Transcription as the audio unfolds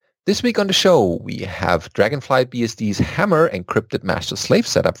This week on the show, we have Dragonfly BSD's Hammer encrypted master-slave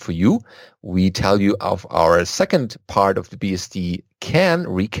setup for you. We tell you of our second part of the BSD CAN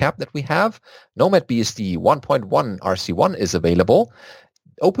recap that we have. Nomad BSD 1.1 RC1 is available.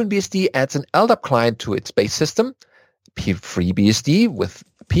 OpenBSD adds an LDAP client to its base system. FreeBSD with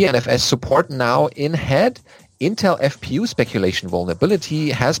PNFS support now in head. Intel FPU speculation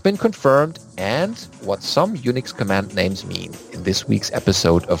vulnerability has been confirmed, and what some Unix command names mean in this week's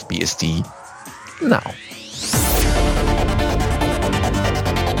episode of BSD Now.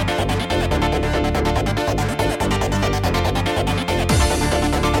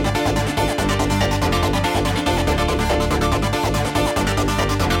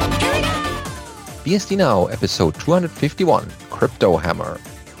 BSD Now, episode 251, Crypto Hammer.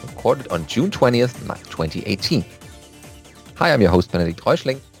 Recorded on June 20th, 2018. Hi, I'm your host, Benedikt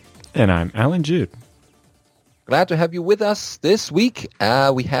Reuschling. And I'm Alan Jude. Glad to have you with us this week.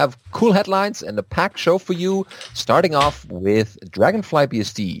 We have cool headlines and a packed show for you, starting off with Dragonfly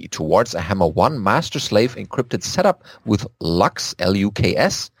BSD towards a Hammer 1 master-slave encrypted setup with Lux,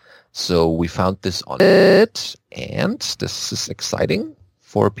 L-U-K-S. So we found this on it, and this is exciting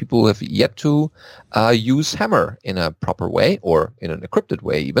for people who have yet to use Hammer in a proper way, or in an encrypted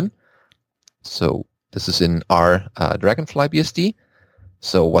way even. So this is in our Dragonfly BSD.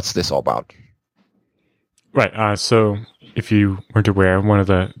 So what's this all about? Right. So if you weren't aware, one of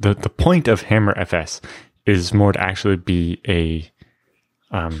the point of Hammer FS is more to actually be a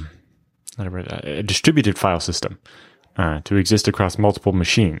distributed file system to exist across multiple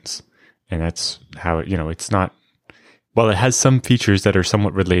machines. And that's how, it's not. Well, it has some features that are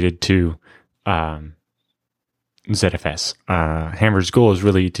somewhat related to ZFS. Hammer's goal is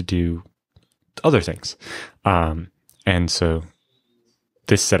really to do other things. And so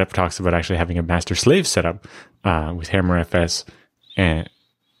this setup talks about actually having a master-slave setup with Hammer FS and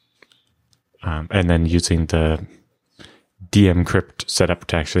then using the DMCrypt setup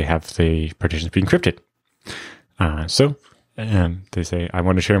to actually have the partitions be encrypted. They say, I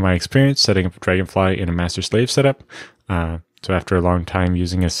want to share my experience setting up Dragonfly in a master-slave setup. So after a long time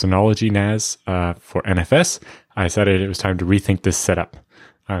using a Synology NAS for NFS, I decided it was time to rethink this setup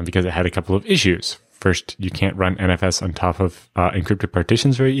because it had a couple of issues. First, you can't run NFS on top of encrypted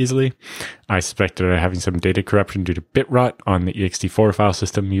partitions very easily. I suspected having some data corruption due to bit rot on the ext4 file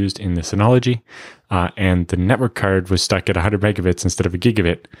system used in the Synology. And the network card was stuck at 100 megabits instead of a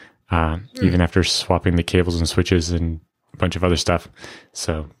gigabit, even after swapping the cables and switches and a bunch of other stuff.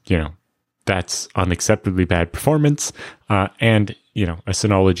 So, that's unacceptably bad performance. And, a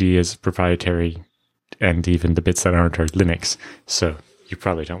Synology is proprietary, and even the bits that aren't are Linux. So you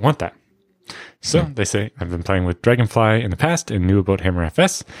probably don't want that. So they say, I've been playing with Dragonfly in the past and knew about Hammer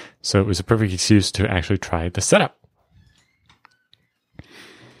FS. So it was a perfect excuse to actually try the setup.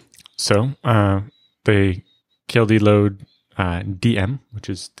 So they KLD load DM, which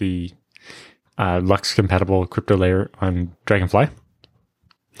is the Lux compatible crypto layer on Dragonfly.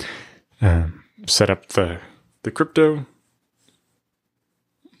 Set up the crypto,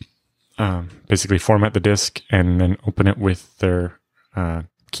 basically format the disk, and then open it with their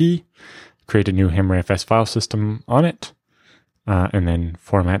key, create a new Hammer FS file system on it, and then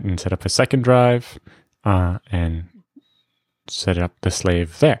format and set up a second drive, and set up the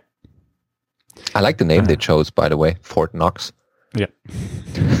slave there. I like the name they chose, by the way, Fort Knox. Yeah.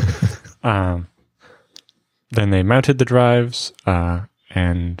 Then they mounted the drives,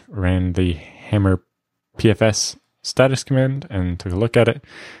 and ran the Hammer PFS status command and took a look at it.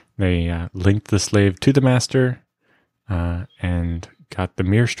 They linked the slave to the master and got the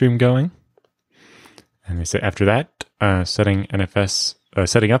mirror stream going. And they say after that, setting up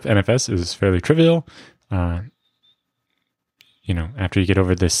NFS is fairly trivial. After you get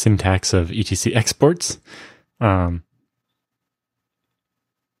over the syntax of etc exports.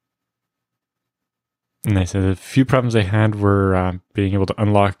 And they said the few problems they had were being able to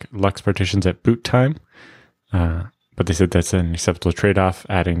unlock Lux partitions at boot time. But they said that's an acceptable trade-off,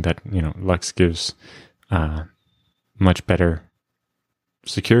 adding that, Lux gives much better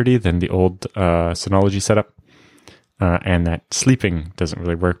security than the old Synology setup. And that sleeping doesn't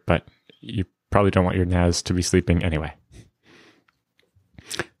really work, but you probably don't want your NAS to be sleeping anyway.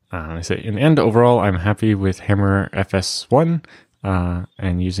 They say, in the end, overall, I'm happy with Hammer FS1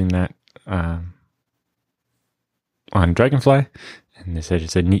 and using that on Dragonfly, and they said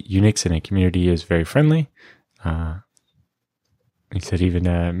it's a neat Unix and a community is very friendly. He said even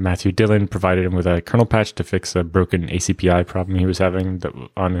Matthew Dillon provided him with a kernel patch to fix a broken ACPI problem he was having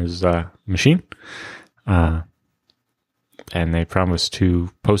on his machine. And they promised to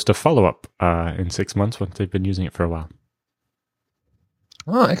post a follow-up in 6 months once they've been using it for a while.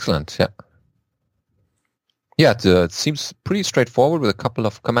 Oh, excellent. Yeah. Yeah, it seems pretty straightforward with a couple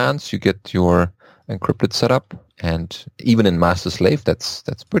of commands. You get your encrypted setup, and even in master slave, that's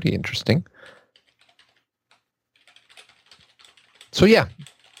pretty interesting. So yeah,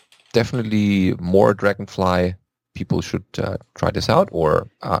 definitely more Dragonfly. People should try this out or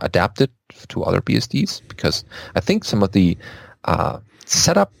adapt it to other BSDs, because I think some of the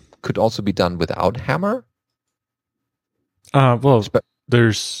setup could also be done without Hammer. Well,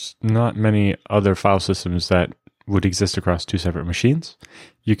 there's not many other file systems that would exist across two separate machines.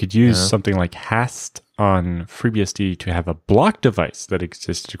 You could use something like Hast on FreeBSD to have a block device that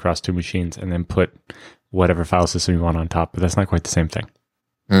exists across two machines and then put whatever file system you want on top, but that's not quite the same thing.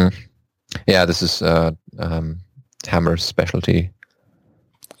 Yeah, this is Hammer's specialty.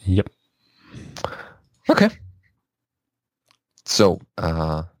 Yep. Okay. So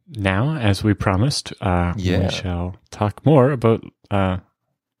now, as we promised, we shall talk more about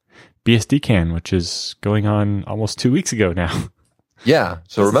BSDCan, which is going on almost 2 weeks ago now. Yeah.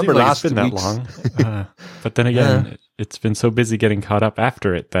 So remember last it's been that long, but then again, it's been so busy getting caught up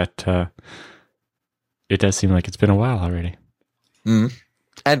after it that it does seem like it's been a while already.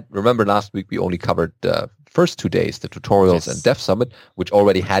 And remember last week we only covered the first 2 days, the tutorials and Dev Summit, which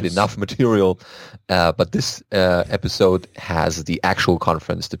already had enough material. But this episode has the actual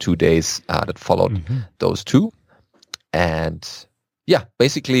conference, the 2 days that followed those two. And yeah,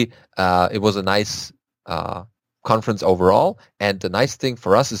 basically it was a nice conference overall. And the nice thing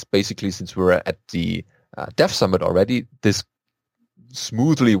for us is basically, since we were at the Dev Summit already, this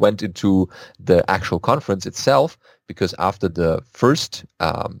smoothly went into the actual conference itself, because after the first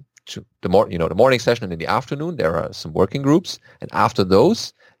the morning session and in the afternoon there are some working groups, and after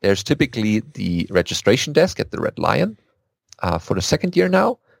those there's typically the registration desk at the Red Lion for the second year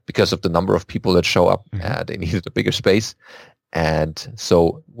now, because of the number of people that show up. They needed a bigger space, and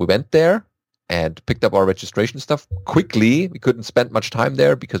so we went there and picked up our registration stuff quickly. We couldn't spend much time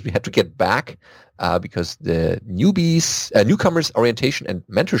there because we had to get back because the newcomers orientation and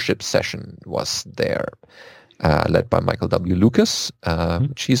mentorship session was there, led by Michael W. Lucas,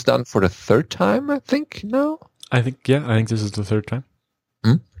 which he's done for the third time, I think, now? I think this is the third time.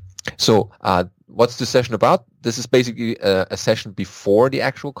 So what's the session about? This is basically a session before the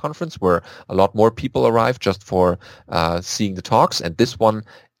actual conference where a lot more people arrive just for seeing the talks. And this one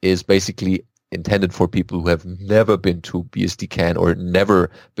is basically intended for people who have never been to BSDCan or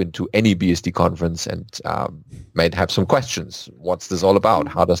never been to any BSD conference and might have some questions. What's this all about?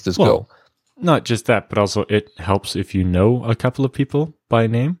 How does this go? Not just that, but also it helps if you know a couple of people by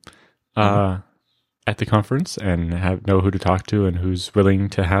name at the conference and know who to talk to and who's willing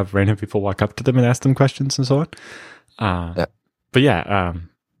to have random people walk up to them and ask them questions and so on. But yeah,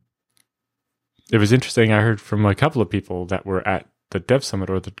 it was interesting. I heard from a couple of people that were at the Dev Summit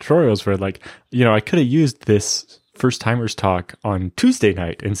or the tutorials where like, I could have used this first timers talk on Tuesday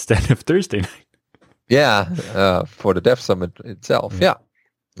night instead of Thursday night. Yeah, for the Dev Summit itself. Yeah.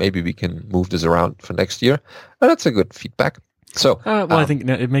 Maybe we can move this around for next year. That's a good feedback. So, I think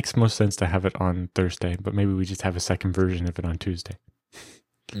it makes most sense to have it on Thursday, but maybe we just have a second version of it on Tuesday.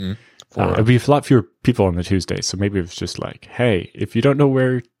 It'd be a lot fewer people on the Tuesday, so maybe it's just like, hey, if you don't know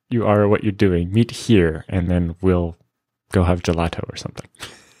where you are or what you're doing, meet here, and then we'll go have gelato or something.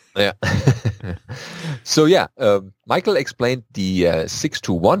 Yeah. So yeah, Michael explained the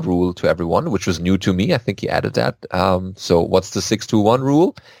 6-2-1 rule to everyone, which was new to me. I think he added that. So what's the 6-2-1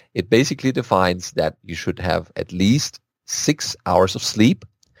 rule? It basically defines that you should have at least 6 hours of sleep,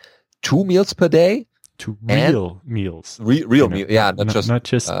 2 meals per day. 2 real meals. Real meals. Yeah, not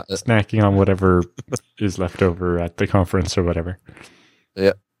just snacking on whatever is left over at the conference or whatever.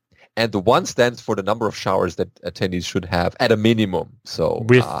 Yeah. And the 1 stands for the number of showers that attendees should have at a minimum. So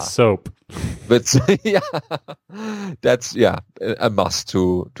with soap. But that's a must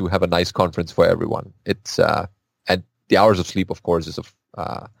to have a nice conference for everyone. It's and the hours of sleep, of course, is of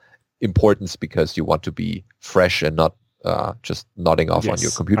importance because you want to be fresh and not just nodding off on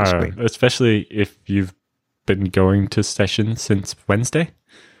your computer screen. Especially if you've been going to sessions since Wednesday.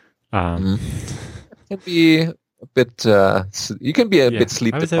 It can be a bit. You can be a bit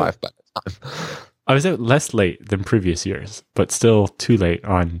sleep deprived by the time. I was out less late than previous years, but still too late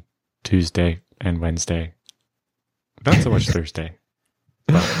on Tuesday and Wednesday. Not so much Thursday.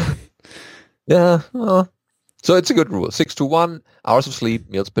 But. Yeah. So it's a good rule: 6-1 hours of sleep,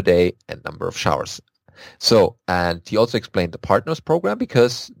 meals per day, and number of showers. So, and he also explained the partners program,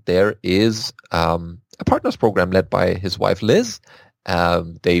 because there is a partners program led by his wife Liz.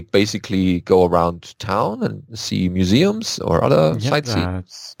 They basically go around town and see museums or other sightseeing.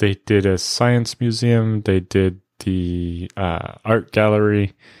 They did a science museum. They did the art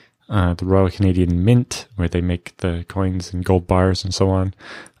gallery, the Royal Canadian Mint, where they make the coins and gold bars and so on.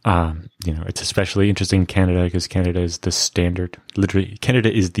 It's especially interesting in Canada because Canada is the standard. Literally,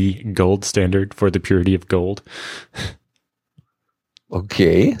 Canada is the gold standard for the purity of gold.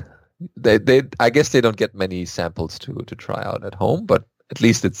 Okay. I guess they don't get many samples to try out at home, but at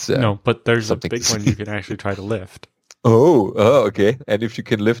least it's no. But there's a something big to one see. you can actually try to lift. Oh, okay. And if you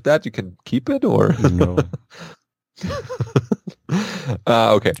can lift that, you can keep it, or No,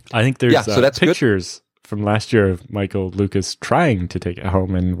 okay. I think there's So that's good. pictures from last year of Michael Lucas trying to take it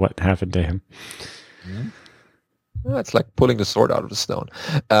home and what happened to him. Well, it's like pulling the sword out of the stone.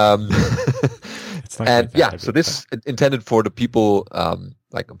 It's not And quite that yeah, heavy, so this intended for the people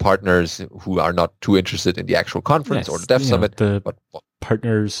like partners who are not too interested in the actual conference or the Dev Summit. The But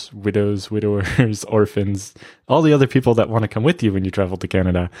partners, widows, widowers, orphans, all the other people that want to come with you when you travel to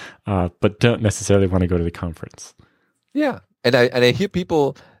Canada, but don't necessarily want to go to the conference. yeah, and I hear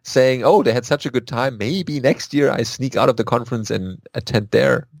people saying, "Oh, they had such a good time. Maybe next year I sneak out of the conference and attend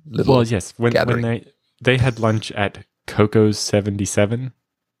their little." Well, yes, when gathering. they had lunch at Coco's 77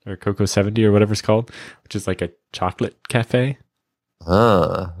 or Coco 70 or whatever it's called, which is like a chocolate cafe,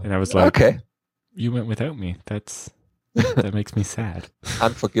 and I was like, Okay, "You went without me. That makes me sad.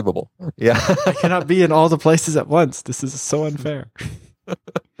 unforgivable. Yeah, I cannot be in all the places at once. This is so unfair."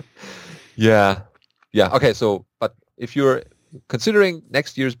 yeah. Okay, so but if you're considering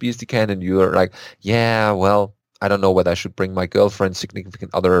next year's BSDCan and you're like, yeah, well, I don't know whether I should bring my girlfriend,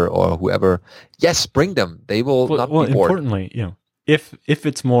 significant other, or whoever. Yes, bring them. They will not be bored. Importantly, if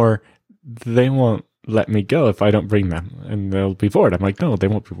it's more, they won't let me go if I don't bring them, and they'll be bored. I'm like, no, they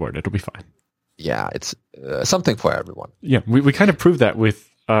won't be bored. It'll be fine. Yeah, it's something for everyone. Yeah, we kind of proved that with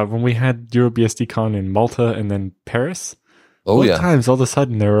when we had EuroBSDCon in Malta and then Paris. Oh, Both yeah. times, all of a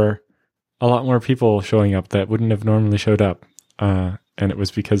sudden, there were a lot more people showing up that wouldn't have normally showed up, and it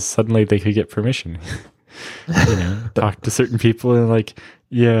was because suddenly they could get permission. Talk to certain people and like,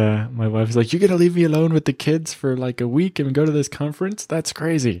 yeah, my wife's like, "You're gonna leave me alone with the kids for like a week and go to this conference? That's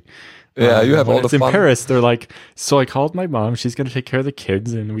crazy." Yeah, you have when all the it's in fun. Paris. They're like, so I called my mom. She's gonna take care of the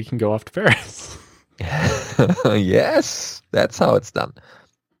kids, and we can go off to Paris. Yes, that's how it's done.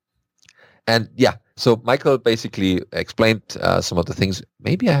 And yeah, so Michael basically explained some of the things.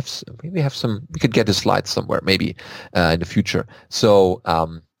 Maybe I have some. We could get the slides somewhere, maybe in the future. So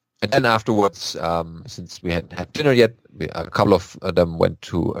and then afterwards, since we hadn't had dinner yet, a couple of them went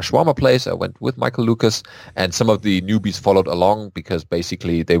to a shawarma place. I went with Michael Lucas, and some of the newbies followed along because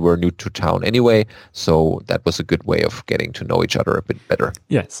basically they were new to town anyway. So that was a good way of getting to know each other a bit better.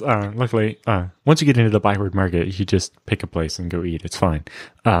 Yes, luckily, once you get into the Byward Market, you just pick a place and go eat. It's fine.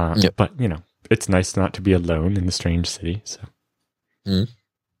 Yep. But it's nice not to be alone in the strange city. So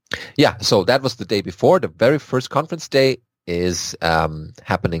Yeah, so that was the day before. The very first conference day is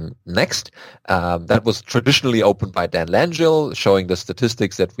happening next. That was traditionally opened by Dan Langell, showing the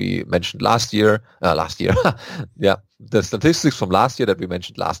statistics that we mentioned last year. Yeah, the statistics from last year that we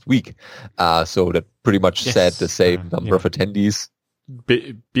mentioned last week. So that pretty much Yes, said the same number of attendees.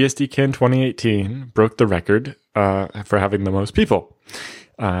 BSDCan 2018 broke the record for having the most people.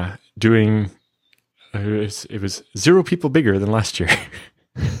 It was 0 people bigger than last year.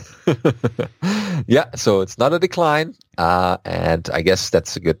 Yeah, so it's not a decline, and I guess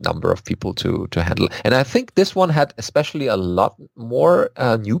that's a good number of people to handle. And I think this one had especially a lot more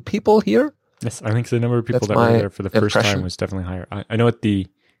new people here. Yes, I think the number of people That's that were my there for the first impression. time was definitely higher. I know at the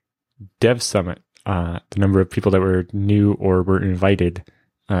Dev Summit, the number of people that were new or were invited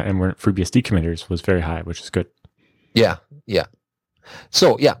and weren't FreeBSD committers was very high, which is good. Yeah.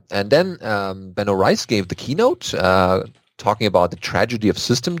 So yeah, and then Benno Rice gave the keynote talking about the tragedy of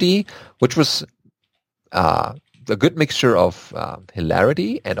systemd, which was a good mixture of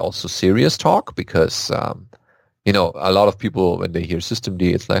hilarity and also serious talk because a lot of people when they hear systemd,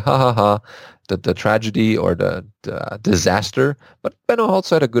 it's like ha ha ha, the tragedy or the disaster. But Benno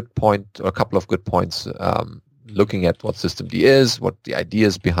also had a good point or a couple of good points. Looking at what systemd is, what the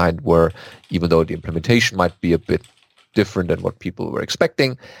ideas behind were, even though the implementation might be a bit different than what people were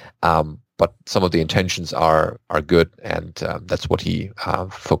expecting, but some of the intentions are good, and that's what he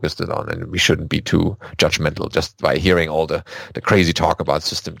focused it on. And we shouldn't be too judgmental just by hearing all the crazy talk about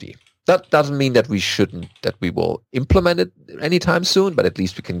systemd. That doesn't mean that we will implement it anytime soon, but at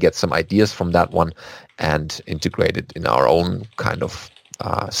least we can get some ideas from that one and integrate it in our own kind of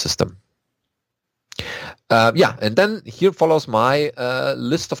system. And then here follows my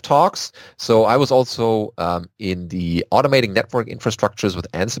list of talks. So I was also in the automating network infrastructures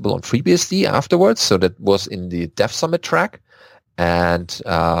with Ansible on FreeBSD afterwards. So that was in the Dev Summit track. And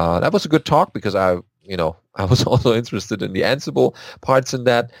that was a good talk because I I was also interested in the Ansible parts in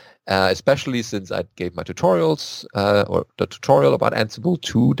that, especially since I gave my tutorials or the tutorial about Ansible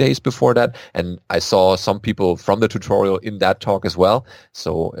 2 days before that, and I saw some people from the tutorial in that talk as well.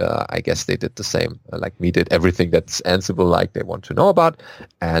 So I guess they did the same, like me, did everything that's Ansible like they want to know about,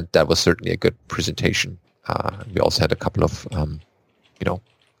 and that was certainly a good presentation. We also had a couple of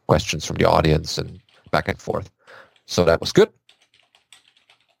questions from the audience and back and forth, so that was good.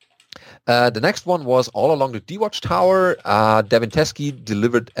 The next one was All Along the D-Watch Tower. Devin Teskey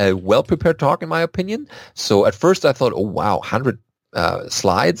delivered a well-prepared talk, in my opinion. So at first I thought, oh, wow, 100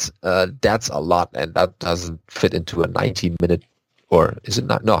 slides, that's a lot, and that doesn't fit into a 19-minute, or is it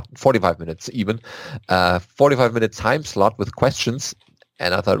not? No, 45 minutes even. 45-minute time slot with questions.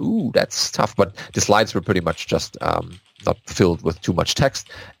 And I thought, ooh, that's tough. But the slides were pretty much just not filled with too much text,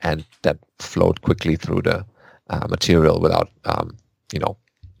 and that flowed quickly through the material without,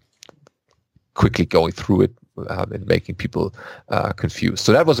 quickly going through it and making people confused.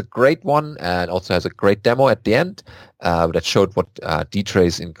 So that was a great one, and also has a great demo at the end that showed what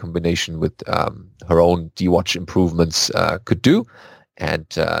dtrace in combination with her own DWatch improvements could do. And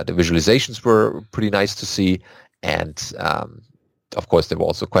the visualizations were pretty nice to see. And of course, there were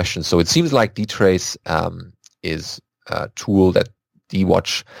also questions. So it seems like dtrace is a tool that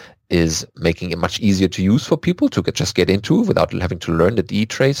DWatch is making it much easier to use for people to just get into without having to learn the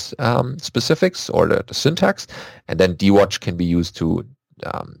dtrace specifics or the syntax. And then DWatch can be used to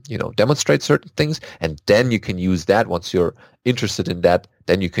demonstrate certain things. And then you can use that once you're interested in that.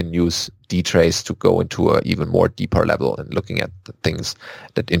 Then you can use dtrace to go into a even more deeper level and looking at the things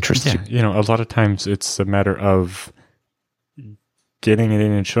that interest you. A lot of times it's a matter of getting it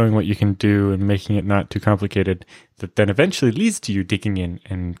in and showing what you can do and making it not too complicated, that then eventually leads to you digging in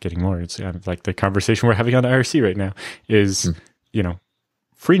and getting more. It's like the conversation we're having on the IRC right now is,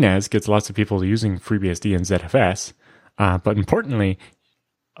 FreeNAS gets lots of people using FreeBSD and ZFS, but importantly,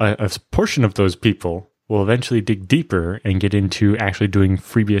 a portion of those people will eventually dig deeper and get into actually doing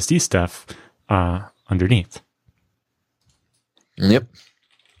FreeBSD stuff underneath. Yep.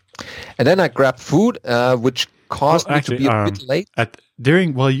 And then I grabbed food, which caused me to be a bit late.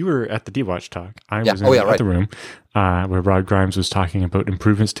 While you were at the DWatch talk, I was in the other room where Rod Grimes was talking about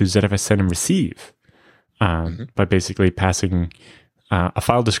improvements to ZFS send and receive by basically passing a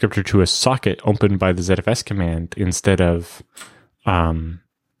file descriptor to a socket opened by the ZFS command instead of doing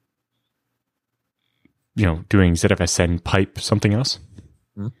ZFS send pipe something else.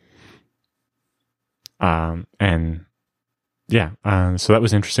 So that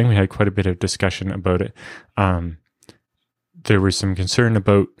was interesting. We had quite a bit of discussion about it. There was some concern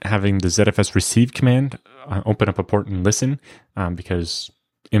about having the ZFS receive command open up a port and listen because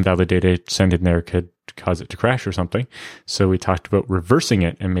invalid data sent in there could cause it to crash or something. So we talked about reversing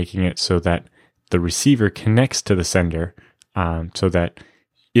it and making it so that the receiver connects to the sender so that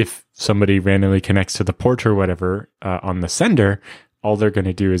if somebody randomly connects to the port or whatever on the sender, all they're going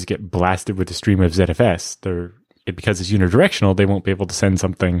to do is get blasted with a stream of ZFS. Because it's unidirectional, they won't be able to send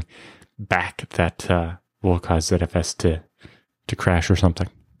something back that will cause ZFS to crash or something.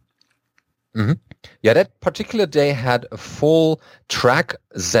 Mm-hmm. Yeah, that particular day had a full track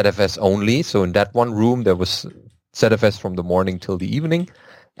ZFS only. So in that one room, there was ZFS from the morning till the evening.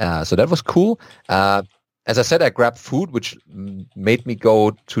 So that was cool. As I said, I grabbed food, which made me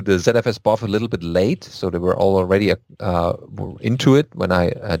go to the ZFS BOF a little bit late. So they were all already into it when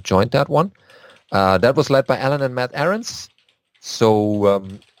I joined that one. That was led by Alan and Matt Ahrens. So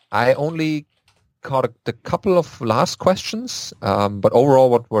I only caught a couple of last questions. But overall,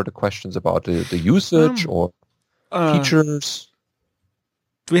 what were the questions about? The usage or features?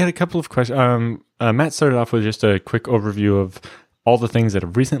 We had a couple of questions. Matt started off with just a quick overview of all the things that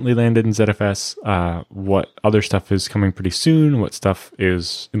have recently landed in ZFS, what other stuff is coming pretty soon, what stuff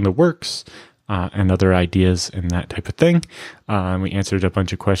is in the works, and other ideas and that type of thing. We answered a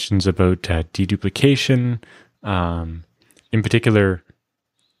bunch of questions about deduplication, in particular,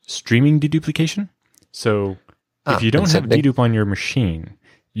 streaming deduplication. So if you don't have dedupe on your machine,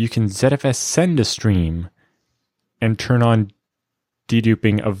 you can ZFS send a stream and turn on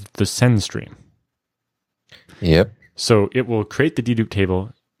deduping of the send stream. Yep. So it will create the dedupe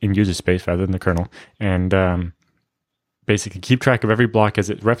table in user space rather than the kernel and basically keep track of every block as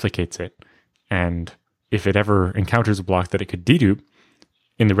it replicates it. And if it ever encounters a block that it could dedupe,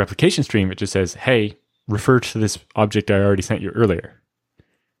 in the replication stream, it just says, hey, refer to this object I already sent you earlier.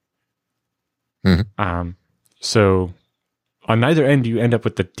 Mm-hmm. So on neither end, you end up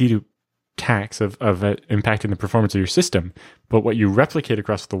with the dedupe tax of impacting the performance of your system. But what you replicate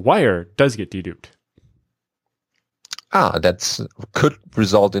across the wire does get deduped. That's could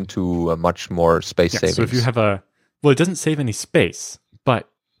result into a much more space savings. So if you have it doesn't save any space, but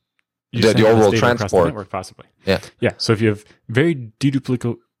you the overall data transport across the network possibly. Yeah. So if you have very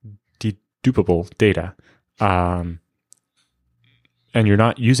deduplicable data, and you're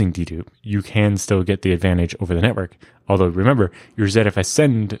not using dedupe, you can still get the advantage over the network. Although remember, your ZFS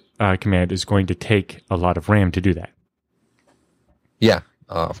send command is going to take a lot of RAM to do that. Yeah,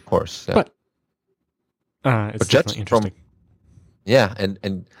 of course. Yeah. But it's definitely interesting.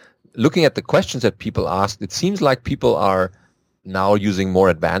 And looking at the questions that people asked, it seems like people are now using more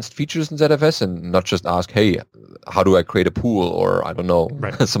advanced features in ZFS and not just ask, hey, how do I create a pool, or I don't know,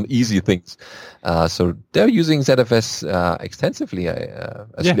 some easy things. So they're using ZFS extensively, at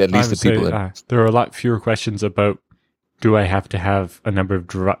least the people. There are a lot fewer questions about, do I have to have a number of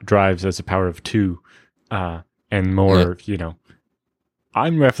drives as a power of 2, and more,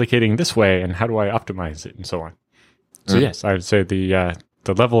 I'm replicating this way, and how do I optimize it, and so on. So yes, I would say the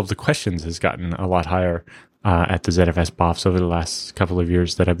level of the questions has gotten a lot higher at the ZFS BOFs over the last couple of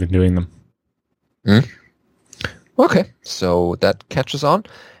years that I've been doing them. Okay, so that catches on.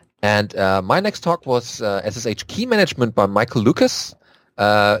 And my next talk was SSH Key Management by Michael Lucas.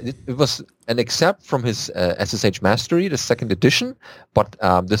 It was an excerpt from his SSH Mastery, the second edition, but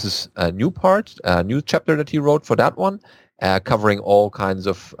this is a new part, a new chapter that he wrote for that one, covering all kinds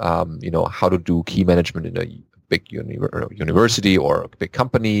of, how to do key management in a big university or a big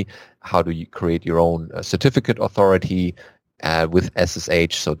company. How do you create your own certificate authority with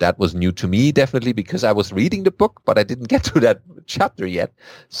SSH? So that was new to me, definitely, because I was reading the book, but I didn't get to that chapter yet.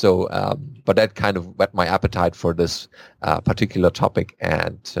 So, but that kind of whet my appetite for this particular topic.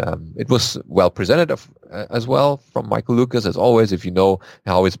 And it was well presented as well from Michael Lucas. As always, if you know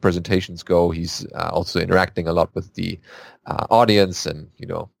how his presentations go, he's also interacting a lot with the audience and,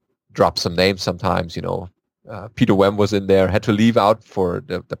 drop some names sometimes, Peter Wem was in there, had to leave out for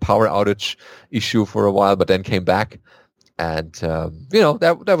the power outage issue for a while, but then came back. And,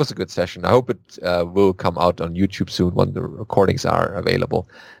 that was a good session. I hope it will come out on YouTube soon when the recordings are available.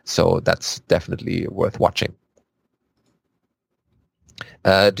 So that's definitely worth watching.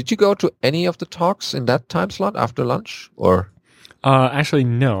 Did you go to any of the talks in that time slot after lunch, or? Actually,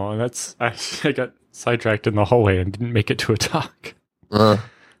 no. I got sidetracked in the hallway and didn't make it to a talk.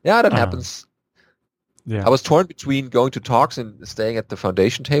 That happens. Yeah. I was torn between going to talks and staying at the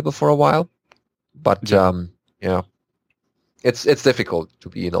foundation table for a while, but it's difficult to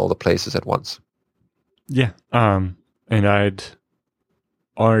be in all the places at once. Yeah. And I'd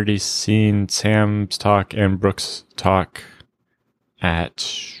already seen Sam's talk and Brooks' talk at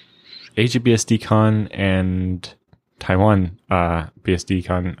AsiaBSDCon and Taiwan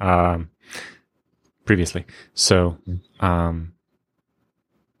BSDCon previously. So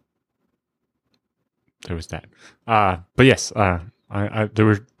there was that. But yes, there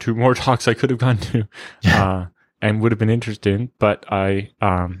were 2 more talks I could have gone to and would have been interested in, but I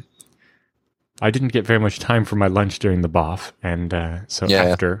didn't get very much time for my lunch during the BOF, and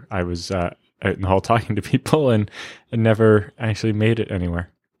after I was out in the hall talking to people and never actually made it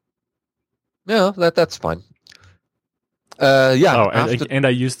anywhere. Yeah, that's fine. And I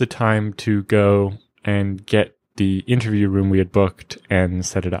used the time to go and get the interview room we had booked and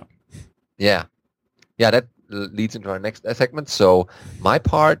set it up. Yeah, that leads into our next segment. So my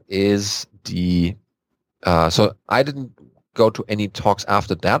part is so I didn't go to any talks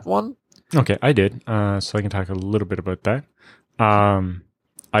after that one. Okay, I did. So I can talk a little bit about that.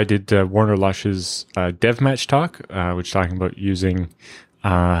 I did Warner Lush's DevMatch talk, which talking about using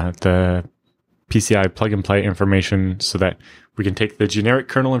the PCI plug-and-play information so that we can take the generic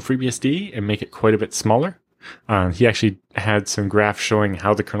kernel in FreeBSD and make it quite a bit smaller. He actually had some graphs showing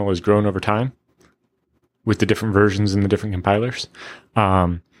how the kernel has grown over time with the different versions and the different compilers.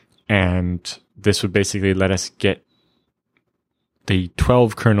 And this would basically let us get the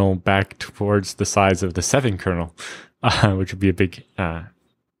 12 kernel back towards the size of the 7 kernel, which would be a big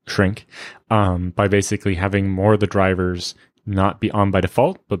shrink, by basically having more of the drivers not be on by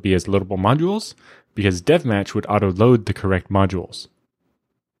default, but be as loadable modules, because DevMatch would auto-load the correct modules.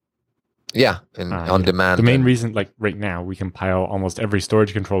 Yeah, and on demand. The main reason, like right now, we compile almost every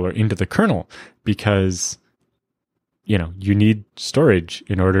storage controller into the kernel because, you need storage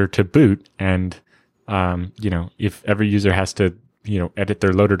in order to boot. And, if every user has to, edit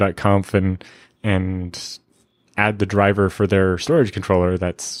their loader.conf and add the driver for their storage controller,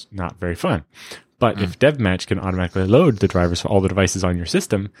 that's not very fun. But if DevMatch can automatically load the drivers for all the devices on your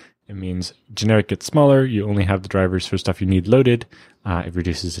system, it means generic gets smaller. You only have the drivers for stuff you need loaded. It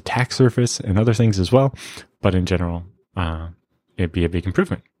reduces attack surface and other things as well. But in general, it'd be a big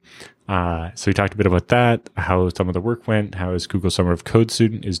improvement. So we talked a bit about that, how some of the work went, how is Google Summer of Code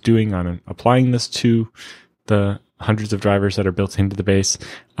student is doing on applying this to the hundreds of drivers that are built into the base,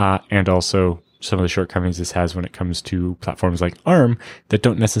 and also some of the shortcomings this has when it comes to platforms like ARM that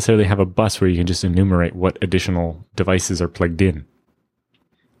don't necessarily have a bus where you can just enumerate what additional devices are plugged in.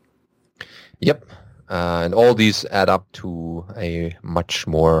 Yep. And all these add up to a much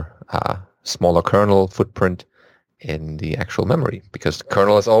more smaller kernel footprint in the actual memory, because the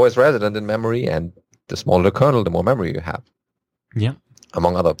kernel is always resident in memory, and the smaller the kernel, the more memory you have. Yeah.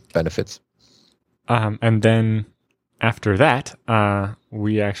 Among other benefits. And then after that,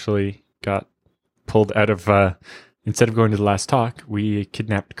 we actually got pulled out of, instead of going to the last talk, we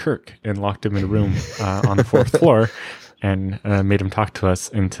kidnapped Kirk and locked him in a room on the 4th floor and made him talk to us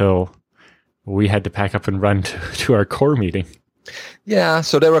until we had to pack up and run to our core meeting. Yeah,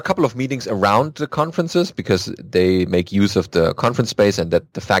 so there were a couple of meetings around the conferences because they make use of the conference space and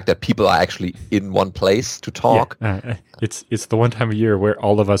that the fact that people are actually in one place to talk. Yeah, it's the one time a year where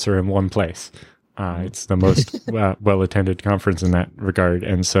all of us are in one place. It's the most well-attended conference in that regard.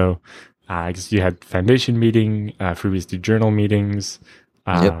 And so I guess you had foundation meeting, FreeBSD journal meetings.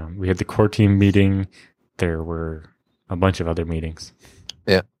 We had the core team meeting. There were a bunch of other meetings.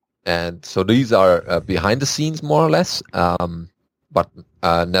 Yeah. And so these are behind the scenes, more or less, but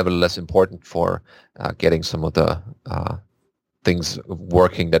nevertheless important for getting some of the things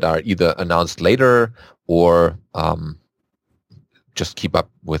working that are either announced later or just keep up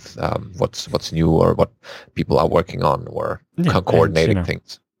with what's new or what people are working on or coordinating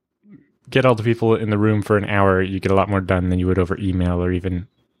things. Get all the people in the room for an hour, you get a lot more done than you would over email or even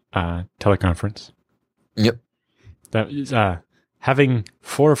teleconference. Yep. That is having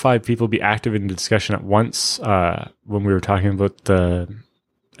 4 or 5 people be active in the discussion at once when we were talking about the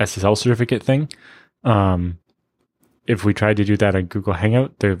SSL certificate thing. If we tried to do that on Google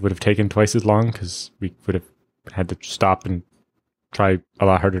Hangout, it would have taken twice as long because we would have had to stop and try a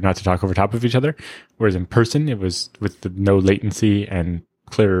lot harder not to talk over top of each other. Whereas in person, it was with the no latency and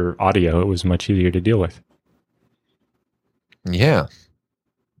clearer audio, it was much easier to deal with. Yeah,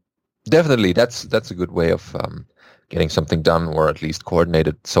 definitely. That's a good way of getting something done, or at least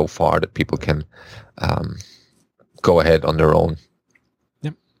coordinated so far that people can go ahead on their own.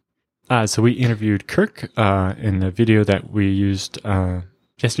 Yep. So we interviewed Kirk in the video that we used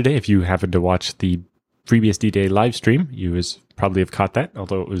yesterday. If you happened to watch the FreeBSD Day live stream, you probably have caught that,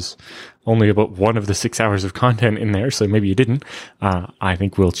 although it was only about 1 of the 6 hours of content in there, so maybe you didn't. I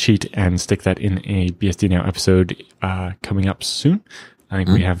think we'll cheat and stick that in a BSD Now episode coming up soon. I think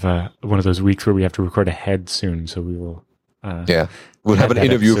we have one of those weeks where we have to record ahead soon, so we will. We'll have an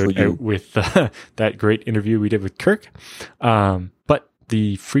interview for you with that great interview we did with Kirk. But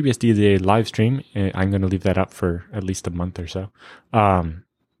the FreeBSD Day live stream, I'm going to leave that up for at least a month or so.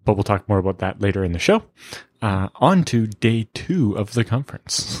 But we'll talk more about that later in the show. On to day 2 of the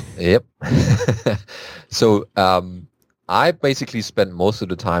conference. Yep. So I basically spent most of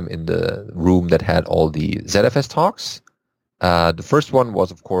the time in the room that had all the ZFS talks. The first one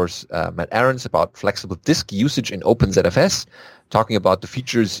was, of course, Matt Ahrens about flexible disk usage in OpenZFS, talking about the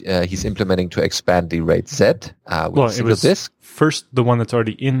features he's implementing to expand the RAID Z with single disk. First, the one that's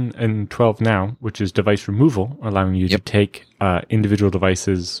already in 12 now, which is device removal, allowing you to take individual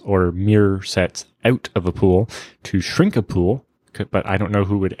devices or mirror sets out of a pool to shrink a pool. But I don't know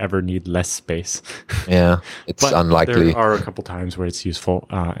who would ever need less space. Yeah, it's unlikely. There are a couple times where it's useful,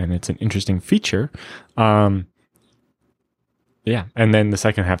 and it's an interesting feature. Yeah, and then the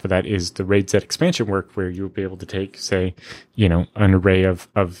second half of that is the RAID Z expansion work, where you'll be able to take, say, an array of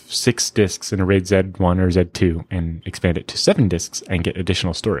 6 disks in a RAID Z1 or Z2 and expand it to 7 disks and get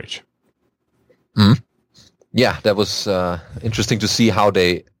additional storage. Mm-hmm. Yeah, that was interesting to see how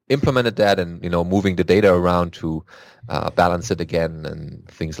they implemented that and, moving the data around to balance it again and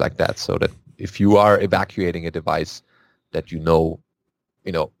things like that, so that if you are evacuating a device that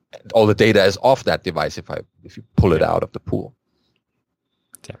all the data is off that device if you pull it out of the pool.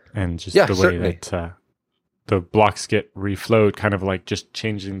 Yeah, and just the way certainly. that the blocks get reflowed, kind of like just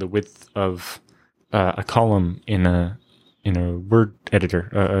changing the width of a column in a Word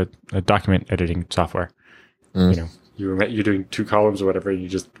editor, a document editing software. You're doing 2 columns or whatever, and you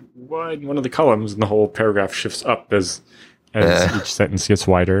just widen one of the columns, and the whole paragraph shifts up as each sentence gets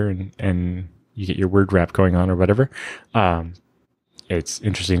wider, and you get your word wrap going on or whatever. It's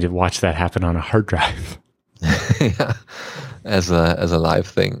interesting to watch that happen on a hard drive. Yeah, as a live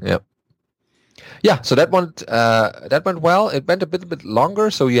thing. Yep. Yeah, so that went well. It went a bit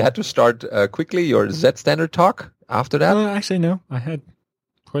longer, so you had to start quickly your Z standard talk after that. Actually, no, I had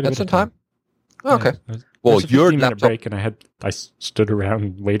quite a bit of some time. Okay. Well, Well, your 15-minute laptop. break, and I stood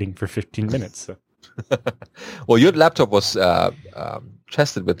around waiting for 15 minutes. So. Well, your laptop was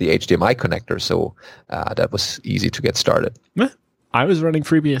tested with the HDMI connector, so that was easy to get started. I was running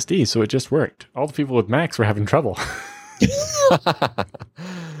FreeBSD, so it just worked. All the people with Macs were having trouble.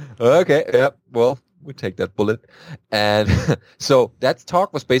 Okay, yeah, well, we take that bullet. And so that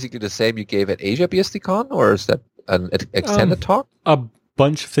talk was basically the same you gave at Asia BSDCon, or is that an extended talk? A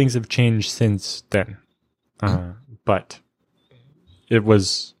bunch of things have changed since then, but it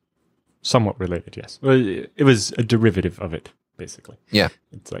was somewhat related, yes. It was a derivative of it, basically. Yeah.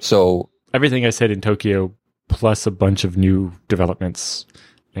 It's like So everything I said in Tokyo, plus a bunch of new developments,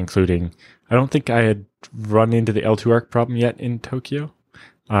 including, I don't think I had run into the L2ARC problem yet in Tokyo,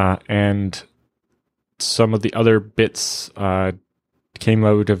 and some of the other bits came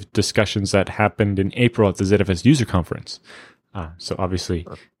out of discussions that happened in April at the ZFS user conference. So obviously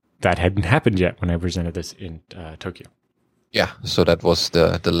that hadn't happened yet when I presented this in Tokyo. yeah, so that was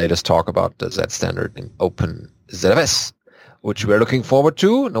the latest talk about the Z standard in Open ZFS, which we're looking forward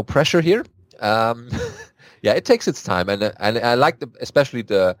to. No pressure here. Yeah, it takes its time, and I like especially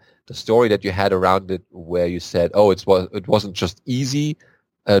the story that you had around it, where you said, "Oh, it wasn't just easy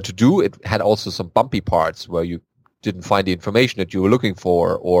to do; it had also some bumpy parts where you didn't find the information that you were looking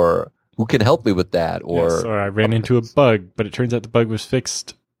for, or who can help me with that?" Or I ran into a bug, but it turns out the bug was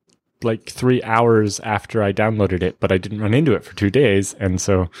fixed like 3 hours after I downloaded it, but I didn't run into it for 2 days, and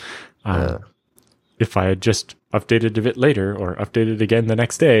so if I had just updated a bit later or updated again the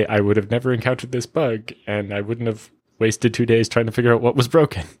next day, I would have never encountered this bug, and I wouldn't have wasted 2 days trying to figure out what was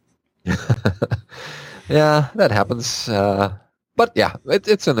broken. Yeah, that happens. But yeah,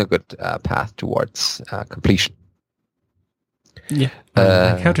 it's in a good path towards completion. Yeah,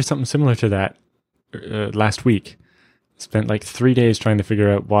 I encountered something similar to that last week. Spent like 3 days trying to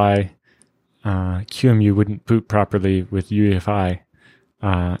figure out why QEMU wouldn't boot properly with UEFI.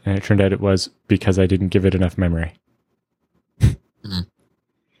 And it turned out it was because I didn't give it enough memory.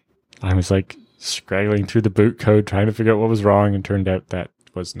 I was like scraggling through the boot code trying to figure out what was wrong, and turned out that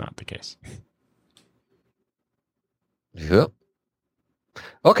was not the case. Yeah.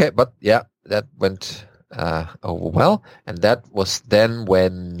 Okay, but yeah, that went over well, and that was then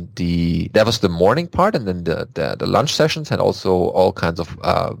when that was the morning part, and then the lunch sessions had also all kinds of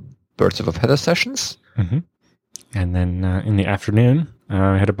birds of a feather sessions. Mm-hmm. And then in the afternoon,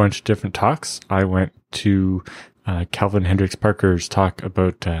 I had a bunch of different talks. I went to Calvin Hendricks Parker's talk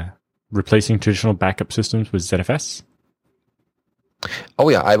about replacing traditional backup systems with ZFS. Oh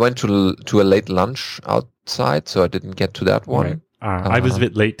yeah, I went to a late lunch outside, so I didn't get to that one. Right. I was a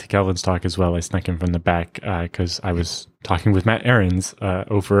bit late to Calvin's talk as well. I snuck in from the back because I was talking with Matt Ahrens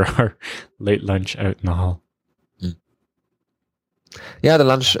over our late lunch out in the hall. Yeah, the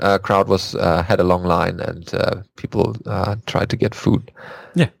lunch crowd had a long line, and people tried to get food.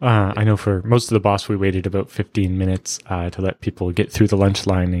 Yeah, I know for most of the BOF, we waited about 15 minutes to let people get through the lunch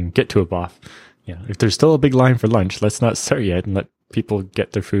line and get to a BOF. You know, if there's still a big line for lunch, let's not start yet and let people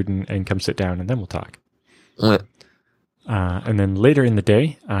get their food and come sit down, and then we'll talk. Yeah. And then later in the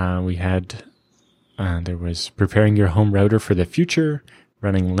day, we had there was preparing your home router for the future,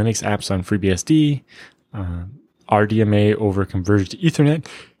 running Linux apps on FreeBSD, RDMA over converged Ethernet,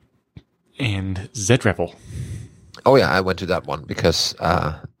 and zREPL. Oh yeah, I went to that one because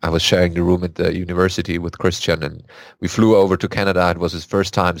I was sharing the room at the university with Christian, and we flew over to Canada. It was his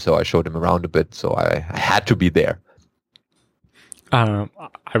first time, so I showed him around a bit. So I had to be there.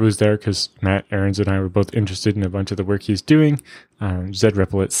 I was there because Matt Ahrens and I were both interested in a bunch of the work he's doing.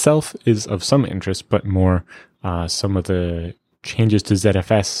 zREPL itself is of some interest, but more some of the changes to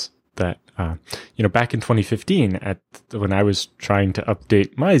ZFS that, back in 2015, when I was trying to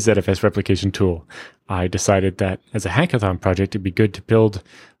update my ZFS replication tool, I decided that as a hackathon project, it'd be good to build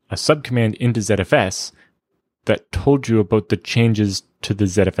a subcommand into ZFS that told you about the changes to the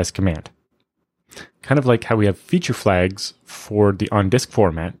ZFS command. Kind of like how we have feature flags for the on-disk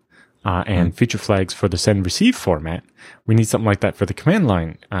format and feature flags for the send-receive format. We need something like that for the command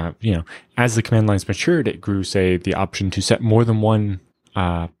line. As the command lines matured, it grew, say, the option to set more than one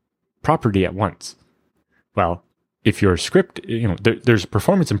property at once. Well, if your script, there's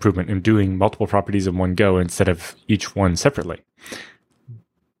performance improvement in doing multiple properties in one go instead of each one separately.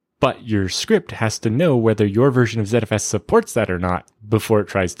 But your script has to know whether your version of ZFS supports that or not before it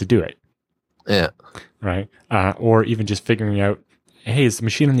tries to do it. Yeah. Right. Or even just figuring out, hey, does the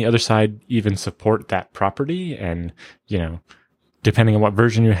machine on the other side even support that property? And, depending on what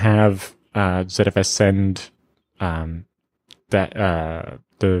version you have, ZFS send the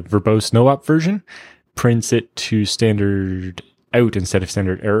verbose no-op version prints it to standard out instead of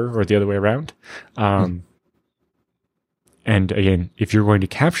standard error or the other way around. And again, if you're going to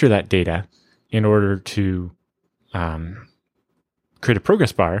capture that data in order to create a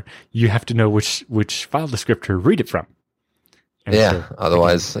progress bar, you have to know which file descriptor read it from. And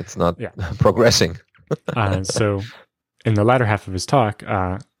otherwise it's not progressing. So in the latter half of his talk,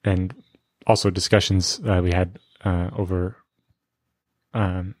 and also discussions we had over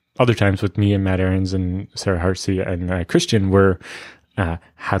other times with me and Matt Aarons and Sarah Harsey and Christian were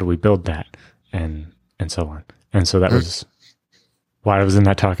how do we build that and so on. And so that was why I was in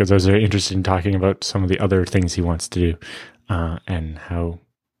that talk, because I was very interested in talking about some of the other things he wants to do and how,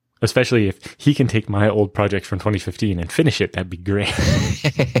 especially if he can take my old project from 2015 and finish it, that'd be great.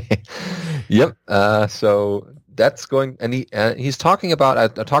 Yep. So that's going, and he's talking about,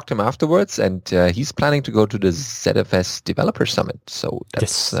 I talked to him afterwards, and he's planning to go to the ZFS Developer Summit. So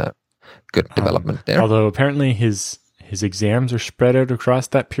that's good development there. Although apparently his exams are spread out across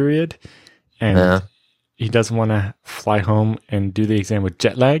that period, and he doesn't want to fly home and do the exam with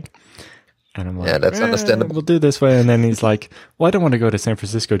jet lag. And I'm like, that's understandable. We'll do this way. And then he's like, well, I don't want to go to San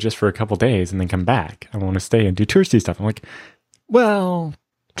Francisco just for a couple days and then come back. I want to stay and do touristy stuff. I'm like, well,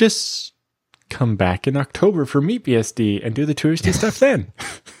 just come back in October for Meet BSD and do the touristy stuff then.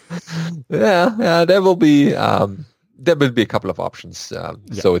 There will be a couple of options.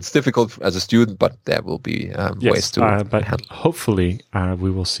 So it's difficult as a student, but there will be ways to. But hopefully, we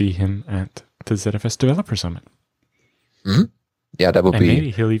will see him at the ZFS Developer Summit. Mm-hmm. Yeah, that will be.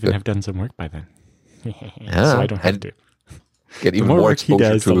 Maybe he'll even have done some work by then. So I don't have to. Get even the more more work he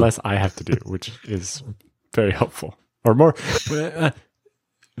does, to the less I have to do, which is very helpful. Or more,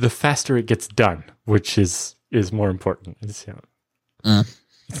 the faster it gets done, which is more important. It's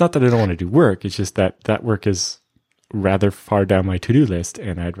not that I don't want to do work. It's just that work is rather far down my to-do list,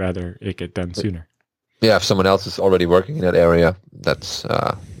 and I'd rather it get done sooner. Yeah, if someone else is already working in that area, that's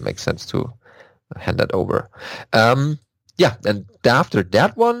makes sense to hand that over. And after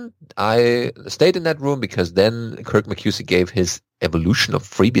that one, I stayed in that room because then Kirk McCusey gave his Evolution of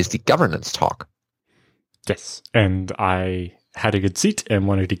FreeBSD Governance talk. Yes, and I had a good seat and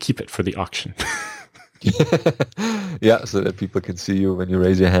wanted to keep it for the auction. Yeah, so that people can see you when you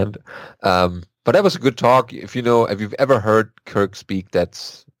raise your hand. But that was a good talk. If you've ever heard Kirk speak,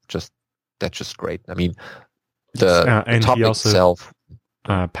 that's just great. I mean, the topic itself.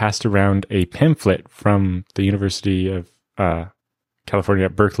 Passed around a pamphlet from the University of California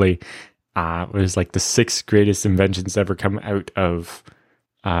at Berkeley. It was like the 6 greatest inventions ever come out of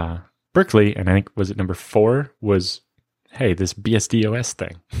Berkeley, and I think was it number 4 was, hey, this BSD-OS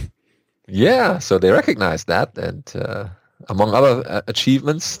thing. Yeah, so they recognized that, and among other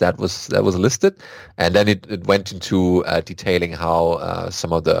achievements, that was listed, and then it went into detailing how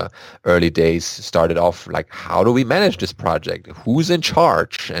some of the early days started off, like how do we manage this project, who's in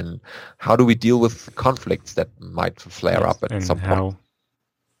charge, and how do we deal with conflicts that might flare up at some point. How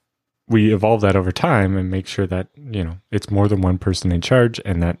we evolve that over time and make sure that it's more than one person in charge,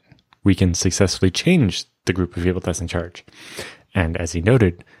 and that we can successfully change the group of people that's in charge. And as he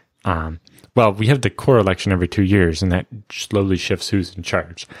noted, we have the core election every 2 years, and that slowly shifts who's in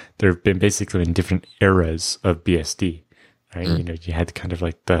charge. There have been basically in different eras of BSD, right? You had kind of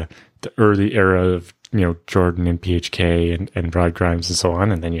like the early era of Jordan and PHK and Rod Grimes and so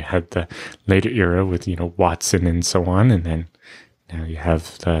on, and then you had the later era with Watson and so on, and then now you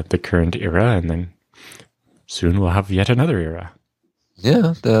have the current era, and then soon we'll have yet another era.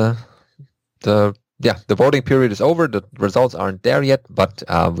 Yeah, the voting period is over. The results aren't there yet, but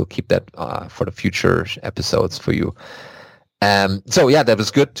we'll keep that for the future episodes for you. That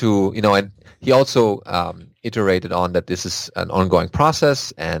was good to, and he also iterated on that this is an ongoing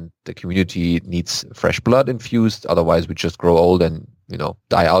process and the community needs fresh blood infused. Otherwise, we just grow old and,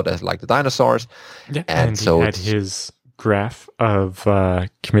 die out as like the dinosaurs. Yeah, and so he had his graph of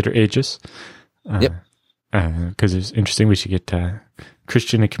committer ages. Because it's interesting, we should get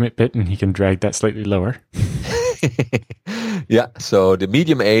Christian a commit bit, and he can drag that slightly lower. Yeah, so the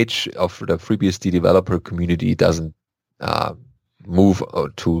medium age of the FreeBSD developer community doesn't move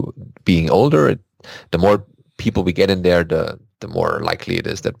to being older. The more people we get in there, the more likely it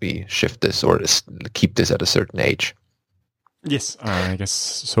is that we shift this or keep this at a certain age. Yes, I guess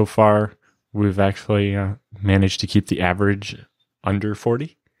so far we've actually managed to keep the average under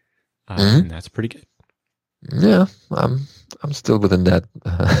 40, and that's pretty good. Yeah, I'm still within that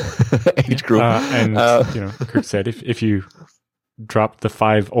age group. Kirk said if you drop the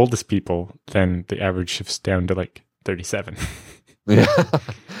 5 oldest people, then the average shifts down to like 37. Yeah,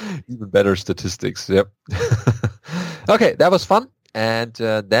 even better statistics. Yep. Okay, that was fun. And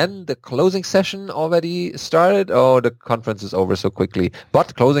then the closing session already started. Oh, the conference is over so quickly.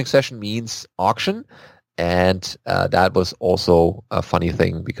 But closing session means auction. And that was also a funny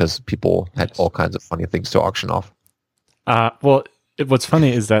thing because people had all kinds of funny things to auction off. What's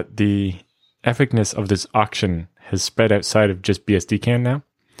funny is that the epicness of this auction has spread outside of just BSDCan now.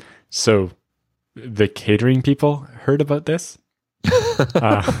 So the catering people heard about this.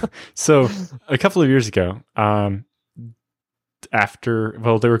 So a couple of years ago, they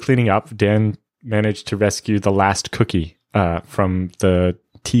were cleaning up, Dan managed to rescue the last cookie from the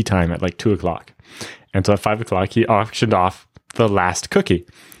tea time at like 2:00. And so at 5:00, he auctioned off the last cookie.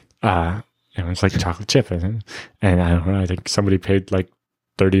 And it was like chocolate chip. And I don't know, I think somebody paid like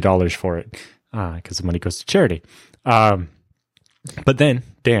 $30 for it because the money goes to charity. But then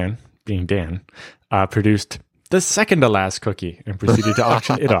Dan, being Dan, produced the second to last cookie and proceeded to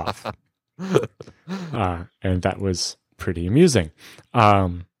auction it off. And that was pretty amusing.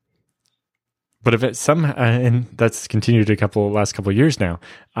 But if it somehow, and that's continued last couple of years now,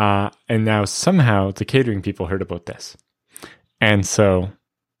 and now somehow the catering people heard about this. And so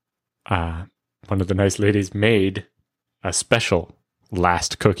one of the nice ladies made a special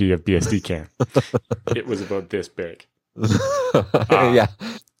last cookie of BSDCan. It was about this big. Yeah,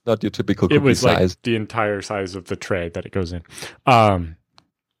 not your typical cookie size. It was like the entire size of the tray that it goes in.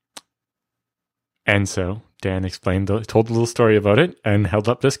 And so Dan told a little story about it and held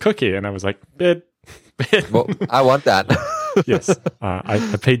up this cookie. And I was like, bid. Well, I want that. Yes. I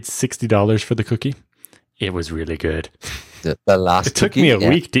paid $60 for the cookie. It was really good. The last It took me a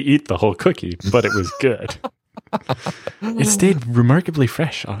week to eat the whole cookie, but it was good. It stayed remarkably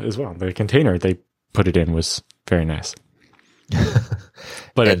fresh as well. The container they put it in was very nice.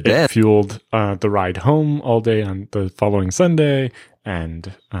 But it fueled the ride home all day on the following Sunday,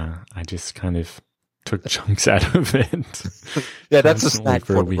 and I just kind of took chunks out of it. Yeah, that's a snack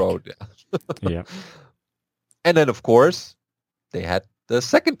for the road. Yeah. And then, of course, they had the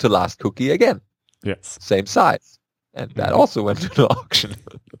second to last cookie again. Yes. Same size. And that also went to the auction.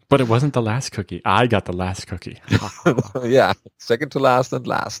 But it wasn't the last cookie. I got the last cookie. Yeah, second to last and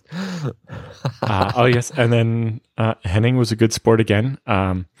last. Oh, yes. And then Henning was a good sport again.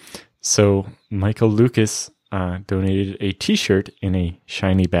 So Michael Lucas donated a T-shirt in a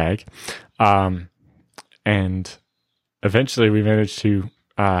shiny bag. And eventually we managed to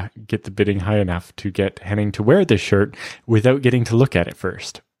get the bidding high enough to get Henning to wear this shirt without getting to look at it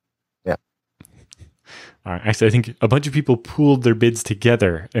first. Yeah. Actually, I think a bunch of people pooled their bids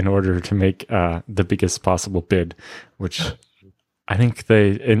together in order to make the biggest possible bid, which I think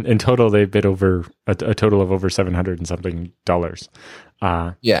in total they bid over a total of over $700 and something.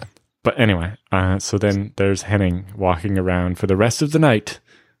 Yeah. But anyway, so then there's Henning walking around for the rest of the night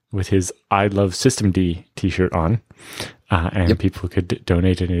with his I Love System D t-shirt on, and people could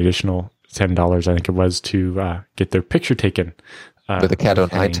donate an additional $10, I think it was, to get their picture taken. With a cat on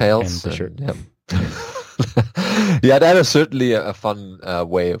high tails. And the shirt. Yep. Yeah, that is certainly a fun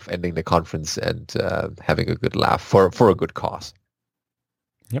way of ending the conference and having a good laugh for a good cause.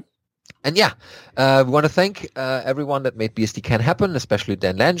 Yep. And yeah, we want to thank everyone that made BSDCan happen, especially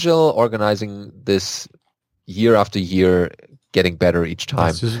Dan Langell, organizing this year after year, getting better each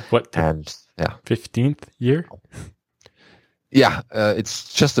time. This is what, 15th year? Yeah,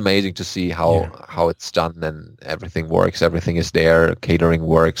 it's just amazing to see how it's done and everything works. Everything is there. Catering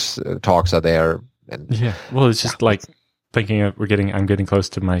works. Talks are there. And yeah, well, it's just like thinking of I'm getting close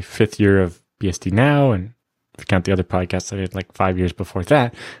to my 5th year of BSD now, and if you count the other podcasts, I did like 5 years before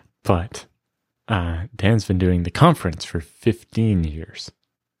that. But Dan's been doing the conference for 15 years.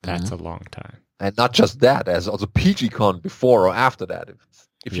 That's a long time. And not just that, there's also PGCon before or after that.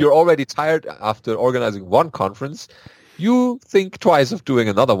 If you're already tired after organizing one conference, you think twice of doing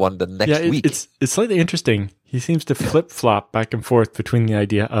another one the next week. It's slightly interesting. He seems to flip-flop back and forth between the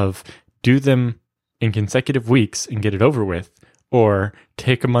idea of do them in consecutive weeks and get it over with, or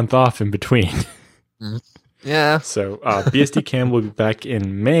take a month off in between. Yeah. So BSDCan will be back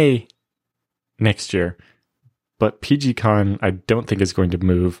in May next year, but PGCon I don't think is going to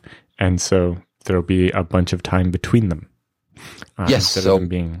move, and so there'll be a bunch of time between them. Instead of them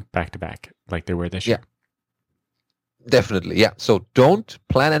being back-to-back like they were this year. Definitely, yeah. So don't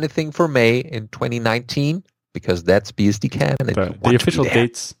plan anything for May in 2019 because that's BSDCan. And the official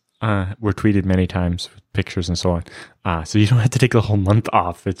dates were tweeted many times with pictures and so on. So you don't have to take the whole month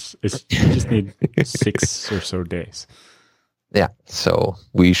off. You just need 6 or so days. Yeah. So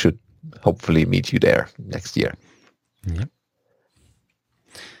we should hopefully meet you there next year. Yep.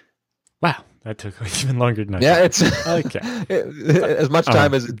 Wow. that took even longer than I Yeah, thought. it's Okay. as much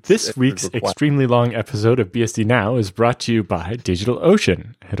time as this week's extremely long episode of BSD Now is brought to you by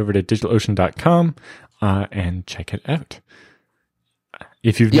DigitalOcean. Head over to digitalocean.com and check it out.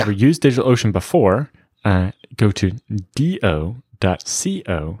 If you've never used DigitalOcean before, go to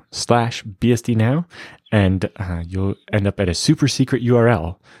do.co/BSDNow, and you'll end up at a super secret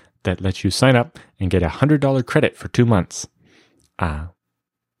URL that lets you sign up and get $100 credit for 2 months.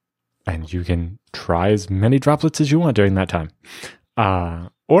 And you can try as many droplets as you want during that time.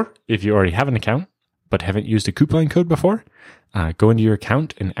 Or if you already have an account but haven't used a coupon code before, go into your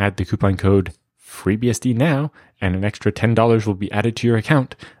account and add the coupon code FreeBSDNow, and an extra $10 will be added to your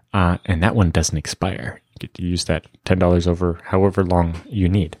account. And that one doesn't expire. You get to use that $10 over however long you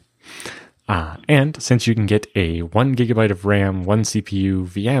need. And since you can get a 1 gigabyte of RAM, 1 CPU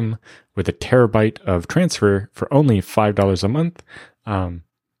VM with a terabyte of transfer for only $5 a month,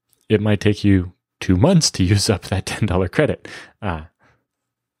 it might take you 2 months to use up that $10 credit.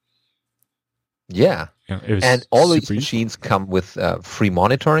 Yeah. And all these machines come with free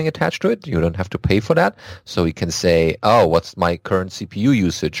monitoring attached to it. You don't have to pay for that. So you can say, oh, what's my current CPU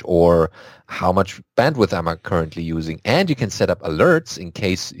usage, or how much bandwidth am I currently using? And you can set up alerts in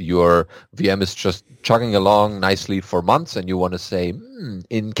case your VM is just chugging along nicely for months and you want to say,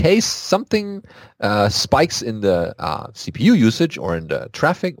 in case something spikes in the CPU usage or in the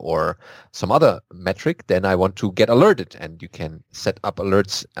traffic or some other metric, then I want to get alerted. And you can set up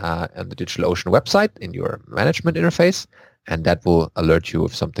alerts on the DigitalOcean website in your management interface, and that will alert you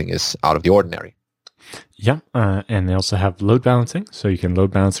if something is out of the ordinary. Yeah, and they also have load balancing, so you can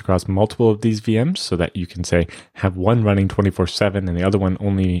load balance across multiple of these VMs so that you can, say, have one running 24/7 and the other one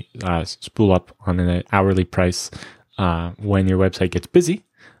only spool up on an hourly price when your website gets busy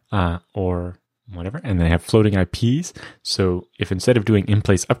or whatever. And they have floating IPs, so if instead of doing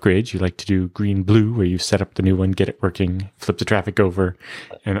in-place upgrades, you like to do green-blue, where you set up the new one, get it working, flip the traffic over,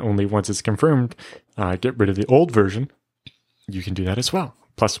 and only once it's confirmed, get rid of the old version, you can do that as well.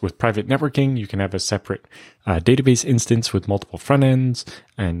 Plus, with private networking, you can have a separate database instance with multiple front ends,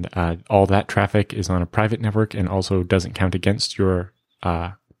 and all that traffic is on a private network and also doesn't count against your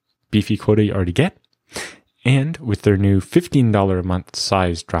beefy quota you already get. And with their new $15 a month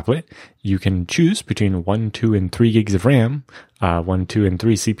size droplet, you can choose between 1, 2, and 3 gigs of RAM, 1, 2, and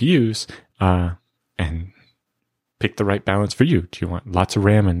 3 CPUs, and pick the right balance for you. Do you want lots of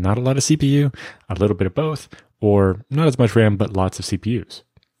RAM and not a lot of CPU, a little bit of both, or not as much RAM but lots of CPUs?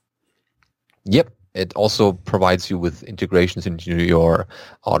 Yep. It also provides you with integrations into your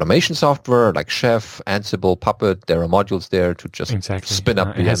automation software like Chef, Ansible, Puppet. There are modules there to just spin up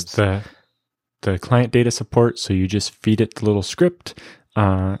VMs. It has the client data support, so you just feed it the little script.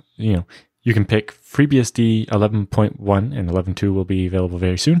 You can pick FreeBSD 11.1, and 11.2 will be available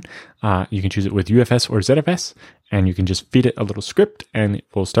very soon. You can choose it with UFS or ZFS, and you can just feed it a little script, and it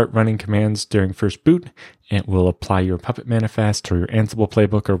will start running commands during first boot. It will apply your Puppet manifest or your Ansible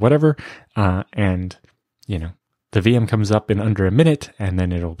playbook or whatever, and the VM comes up in under a minute, and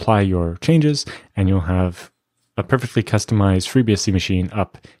then it'll apply your changes, and you'll have a perfectly customized FreeBSD machine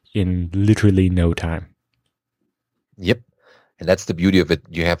up in literally no time. Yep. And that's the beauty of it.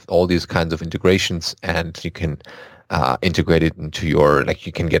 You have all these kinds of integrations, and you can integrate it into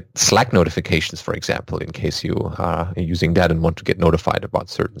you can get Slack notifications, for example, in case you are using that and want to get notified about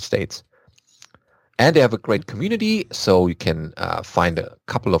certain states. And they have a great community, so you can find a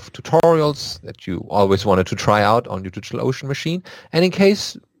couple of tutorials that you always wanted to try out on your DigitalOcean machine. And in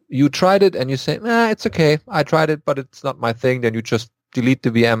case you tried it and you say, it's okay, I tried it, but it's not my thing, then you just delete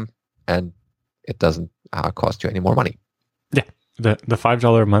the VM and it doesn't cost you any more money. Yeah, the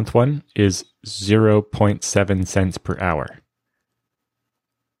 $5 a month one is 0.7 cents per hour.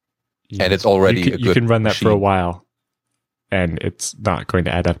 And it's already a good You can run that machine for a while, and it's not going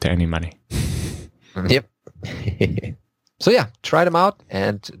to add up to any money. Yep. So yeah, try them out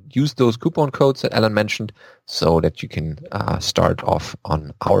and use those coupon codes that Alan mentioned so that you can start off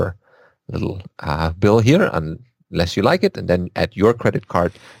on our little bill here, unless you like it, and then add your credit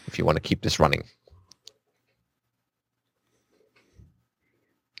card if you want to keep this running.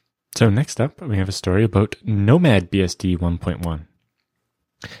 So next up, we have a story about Nomad BSD 1.1.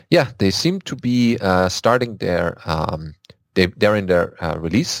 Yeah, they seem to be starting their... They're in their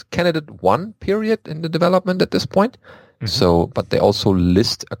release candidate 1 period in the development at this point. Mm-hmm. So, but they also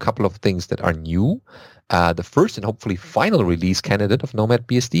list a couple of things that are new. The first and hopefully final release candidate of Nomad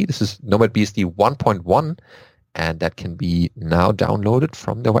BSD. This is Nomad BSD 1.1, and that can be now downloaded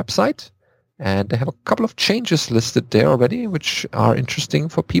from their website. And they have a couple of changes listed there already, which are interesting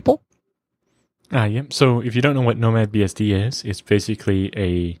for people. Yeah. So if you don't know what Nomad BSD is, it's basically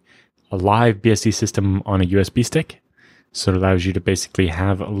a a live BSD system on a USB stick. So it allows you to basically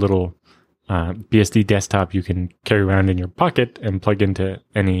have a little BSD desktop you can carry around in your pocket and plug into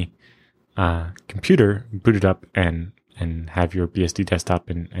any computer, boot it up, and have your BSD desktop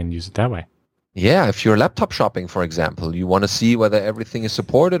and use it that way. Yeah, if you're laptop shopping, for example, you want to see whether everything is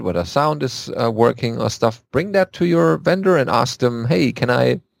supported, whether sound is working or stuff, bring that to your vendor and ask them, hey, can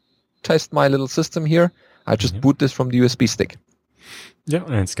I test my little system here? I just boot this from the USB stick. Yeah,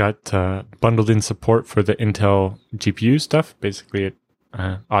 and it's got bundled in support for the Intel GPU stuff. Basically, it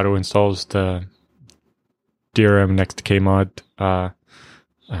auto installs the DRM Next Kmod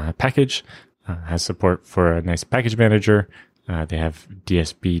package. Has support for a nice package manager. They have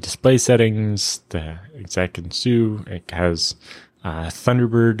DSP display settings, the exec and SU. It has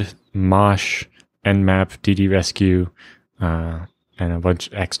Thunderbird, Mosh, Nmap, DD Rescue, and a bunch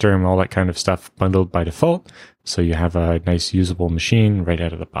of Xterm, all that kind of stuff bundled by default. So you have a nice usable machine right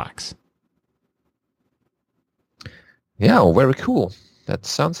out of the box. Yeah, well, very cool. That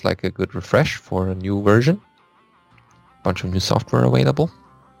sounds like a good refresh for a new version. Bunch of new software available.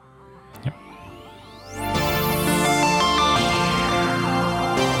 Yep.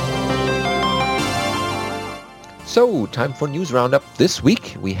 So, time for news roundup. This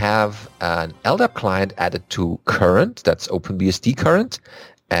week we have an LDAP client added to Current. That's OpenBSD Current.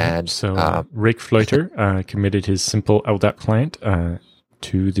 And so Rick Fleuter committed his simple LDAP client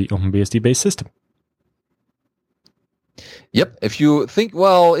to the OpenBSD-based system. Yep. If you think,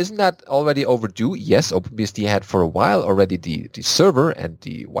 well, isn't that already overdue? Yes, OpenBSD had for a while already the server and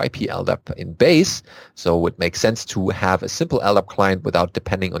the YP LDAP in base. So it makes sense to have a simple LDAP client without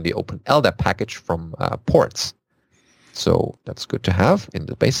depending on the Open LDAP package from ports. So that's good to have in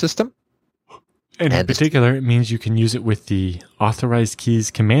the base system. And in particular, it means you can use it with the authorized keys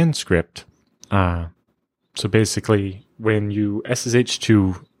command script. So basically, when you SSH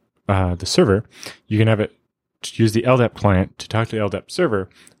to the server, you can have it use the LDAP client to talk to the LDAP server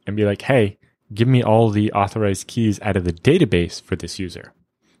and be like, hey, give me all the authorized keys out of the database for this user.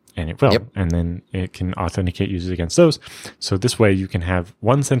 And it will. Yep. And then it can authenticate users against those. So this way you can have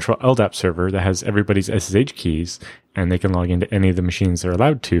one central LDAP server that has everybody's SSH keys, and they can log into any of the machines they're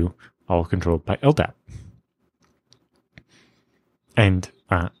allowed to, all controlled by LDAP. And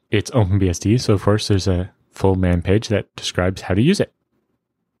it's OpenBSD, so of course there's a full man page that describes how to use it.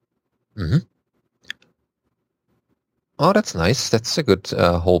 Mm-hmm. Oh, that's nice. That's a good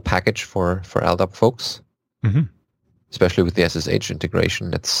whole package for LDAP folks. Mm-hmm. Especially with the SSH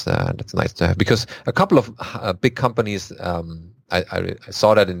integration. That's nice to have, because a couple of big companies, I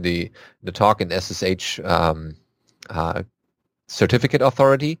saw that in the talk in SSH certificate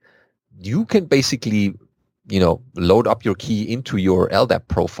authority. You can basically, load up your key into your LDAP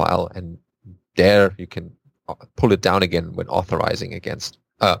profile, and there you can pull it down again when authorizing against.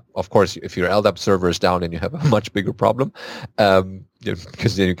 Of course, if your LDAP server is down, then you have a much bigger problem,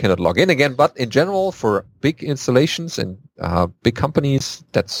 because then you cannot log in again. But in general, for big installations and big companies,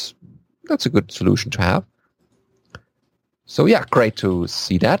 that's a good solution to have. So yeah, great to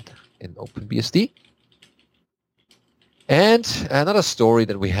see that in OpenBSD. And another story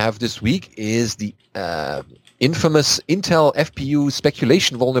that we have this week is the infamous Intel FPU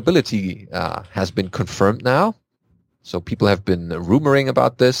speculation vulnerability has been confirmed now. So people have been rumoring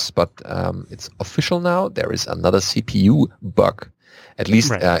about this, but it's official now. There is another CPU bug, at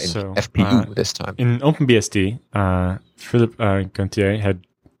least in FPU this time. In OpenBSD, Philippe Gontier had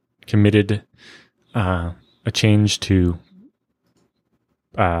committed a change to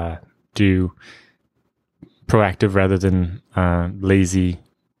do proactive rather than lazy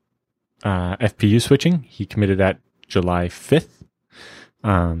FPU switching. He committed that July 5th.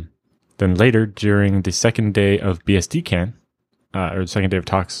 Then later, during the second day of BSDCan, or the second day of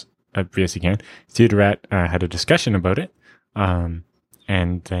talks at BSDCan, Theodorat had a discussion about it. And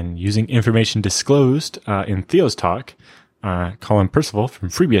then using information disclosed in Theo's talk, Colin Percival from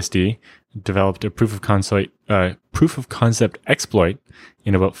FreeBSD developed a proof of concept exploit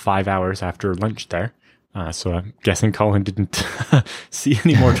in about 5 hours after lunch there. So I'm guessing Colin didn't see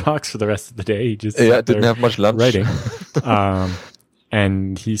any more talks for the rest of the day. He just didn't have much lunch. Writing.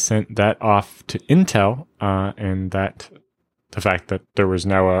 And he sent that off to Intel, and that the fact that there was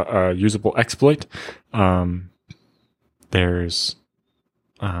now a usable exploit, there's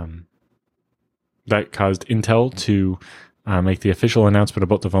that caused Intel to make the official announcement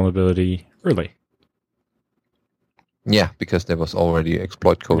about the vulnerability early. Yeah, because there was already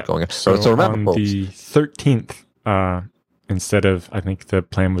exploit code going on. So remember, on the 13th, instead of, I think the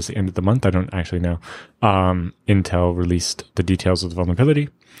plan was the end of the month, I don't actually know, Intel released the details of the vulnerability.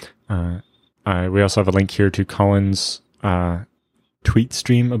 We also have a link here to Colin's tweet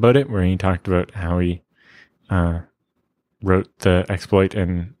stream about it where he talked about how he wrote the exploit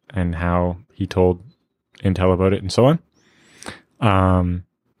and how he told Intel about it and so on.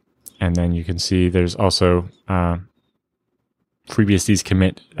 And then you can see there's also FreeBSD's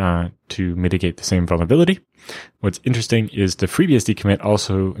commit to mitigate the same vulnerability. What's interesting is the FreeBSD commit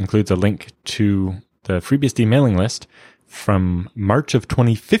also includes a link to the FreeBSD mailing list from March of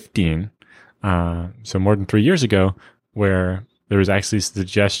 2015, so more than 3 years ago, where there was actually a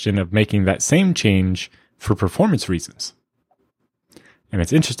suggestion of making that same change for performance reasons. And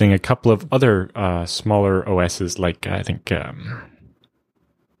it's interesting, a couple of other smaller OSs, like I think, I'm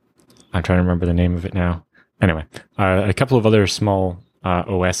trying to remember the name of it now. Anyway, a couple of other small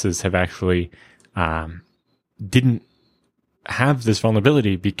OSs have actually didn't have this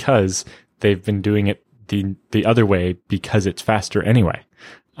vulnerability because they've been doing it the other way because it's faster anyway.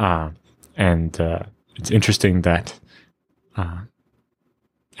 And it's interesting that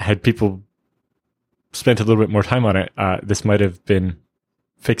had people spent a little bit more time on it, this might have been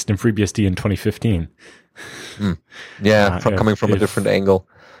fixed in FreeBSD in 2015. Yeah, coming from a different angle.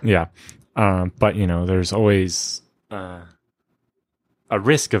 Yeah. But, there's always a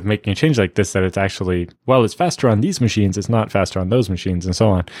risk of making a change like this, that it's actually, well, it's faster on these machines, it's not faster on those machines, and so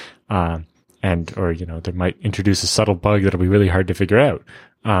on. Or they might introduce a subtle bug that'll be really hard to figure out.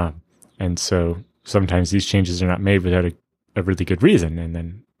 And so sometimes these changes are not made without a really good reason. And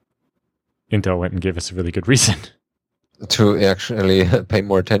then Intel went and gave us a really good reason to actually pay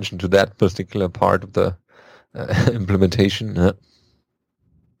more attention to that particular part of the implementation.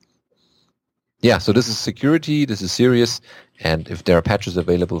 Yeah, so this is security, this is serious, and if there are patches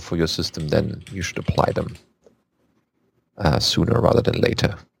available for your system, then you should apply them sooner rather than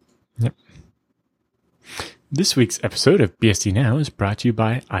later. Yep. This week's episode of BSD Now is brought to you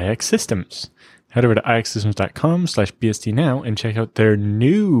by IX Systems. Head over to ixsystems.com/BSDnow and check out their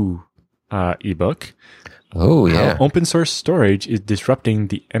new ebook. Oh, yeah. How open source storage is disrupting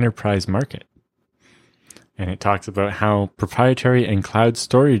the enterprise market. And it talks about how proprietary and cloud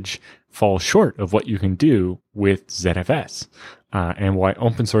storage fall short of what you can do with ZFS, and why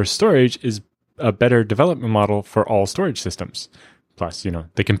open source storage is a better development model for all storage systems. Plus,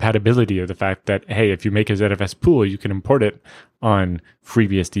 the compatibility of the fact that, hey, if you make a ZFS pool, you can import it on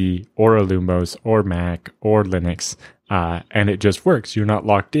FreeBSD or Illumos or Mac or Linux, and it just works. You're not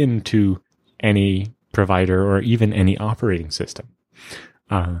locked into any provider or even any operating system.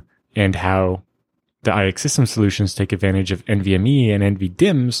 And how the IX System solutions take advantage of NVMe and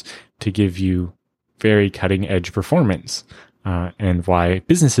NVDIMMs to give you very cutting-edge performance, and why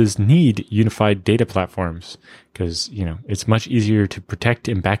businesses need unified data platforms, because it's much easier to protect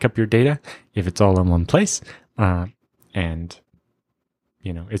and back up your data if it's all in one place, and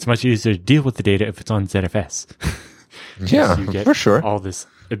it's much easier to deal with the data if it's on ZFS. Yeah, you get for sure. All this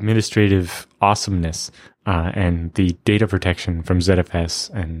administrative awesomeness and the data protection from ZFS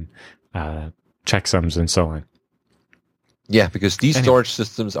and checksums and so on. Yeah, because these storage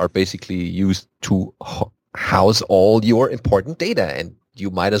systems are basically used to house all your important data, and you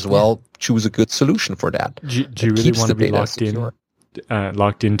might as well choose a good solution for that. Do you really want to be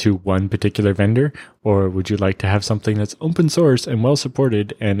locked into one particular vendor, or would you like to have something that's open source and well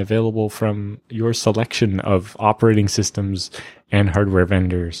supported and available from your selection of operating systems and hardware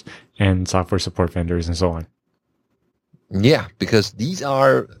vendors and software support vendors and so on? Yeah, because these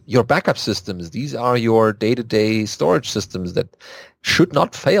are your backup systems. These are your day-to-day storage systems that should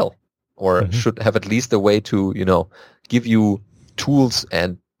not fail, or should have at least a way to, give you tools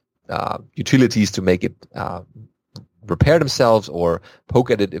and utilities to make it repair themselves or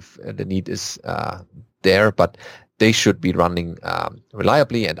poke at it if the need is there. But they should be running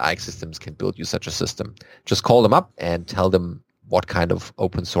reliably, and IX Systems can build you such a system. Just call them up and tell them what kind of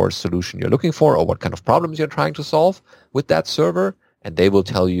open source solution you're looking for, or what kind of problems you're trying to solve with that server, and they will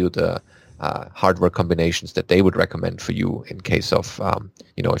tell you the hardware combinations that they would recommend for you in case of,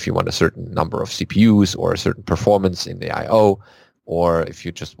 if you want a certain number of CPUs or a certain performance in the I/O, or if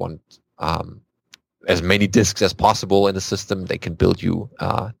you just want as many disks as possible in the system, they can build you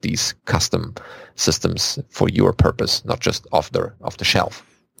these custom systems for your purpose, not just off the shelf.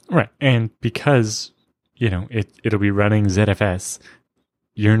 Right, and because it'll be running ZFS,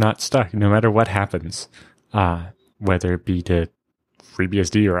 you're not stuck no matter what happens, whether it be to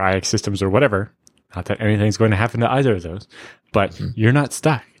FreeBSD or IX Systems or whatever. Not that anything's going to happen to either of those, but you're not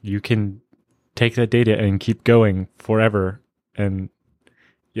stuck. You can take that data and keep going forever. And,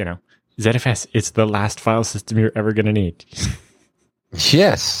 ZFS, it's the last file system you're ever going to need.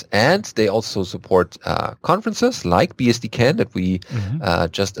 Yes, and they also support conferences like BSDCan that we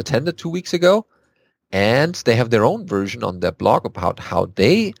just attended 2 weeks ago. And they have their own version on their blog about how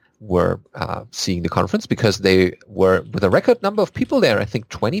they were seeing the conference, because they were with a record number of people there. I think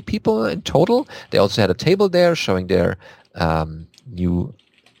 20 people in total. They also had a table there showing their new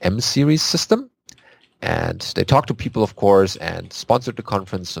M-series system. And they talked to people, of course, and sponsored the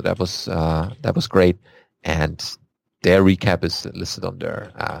conference. So that was great. And their recap is listed on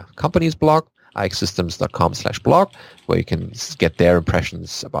their company's blog, ixsystems.com/blog, where you can get their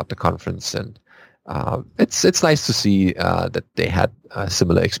impressions about the conference. And it's nice to see that they had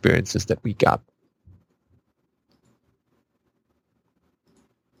similar experiences that we got.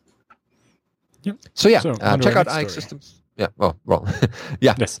 Yep. So yeah, So, check out next IX story. Systems. Yeah. Well.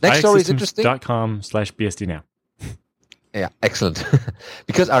 Yeah. Yes. Next story is interesting. ixsystems.com/BSD now. Yeah, excellent.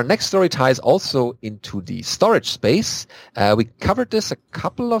 Because our next story ties also into the storage space. We covered this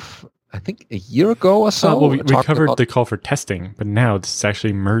I think a year ago or so. Well, we covered the call for testing, but now this is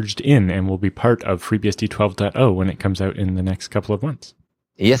actually merged in and will be part of FreeBSD 12.0 when it comes out in the next couple of months.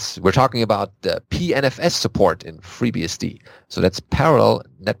 Yes, we're talking about the PNFS support in FreeBSD. So that's Parallel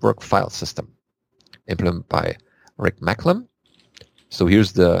Network File System, implemented by Rick Macklem. So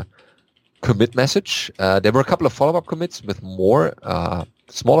here's the commit message. There were a couple of follow-up commits with more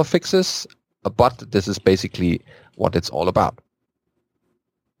smaller fixes, but this is basically what it's all about.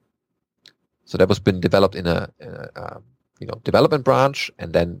 So that was been developed in a development branch,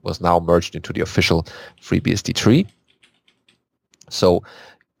 and then was now merged into the official FreeBSD tree. So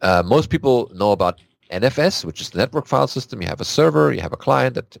most people know about NFS, which is the network file system. You have a server, you have a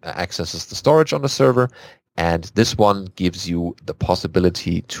client that accesses the storage on the server, and this one gives you the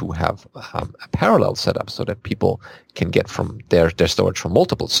possibility to have a parallel setup so that people can get from their storage from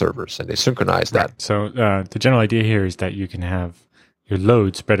multiple servers, and they synchronize that. Right. So the general idea here is that you can have your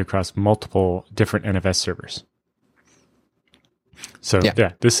load spread across multiple different NFS servers. So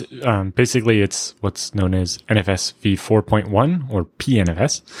this basically it's what's known as NFS v4.1 or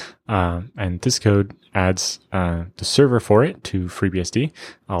PNFS, and this code adds the server for it to FreeBSD.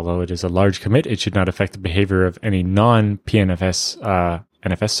 Although it is a large commit, it should not affect the behavior of any non-PNFS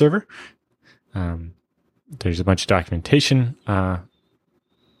NFS server. There's a bunch of documentation how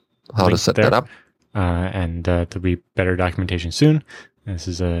to set that up. And there'll be better documentation soon. This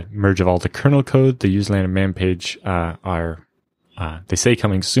is a merge of all the kernel code. The userland and man page are, they say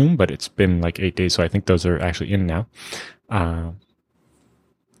coming soon, but it's been like 8 days, so I think those are actually in now.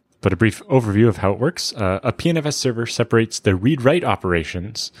 But a brief overview of how it works. A PNFS server separates the read-write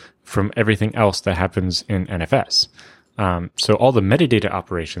operations from everything else that happens in NFS. So all the metadata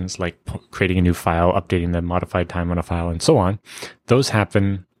operations, like creating a new file, updating the modified time on a file, and so on, those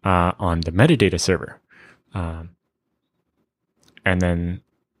happen on the metadata server. And then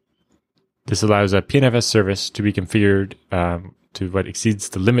this allows a PNFS service to be configured to what exceeds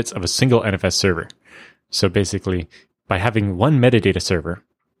the limits of a single NFS server. So basically, by having one metadata server,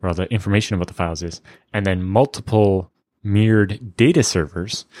 where all the information about the files is, and then multiple mirrored data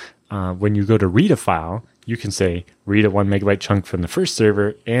servers, when you go to read a file, you can say, read a 1 megabyte chunk from the first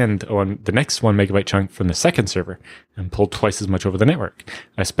server and the next 1 megabyte chunk from the second server, and pull twice as much over the network.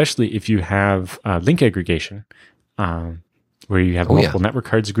 Especially if you have link aggregation, where you have multiple network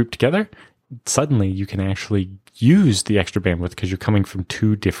cards grouped together, suddenly you can actually use the extra bandwidth because you're coming from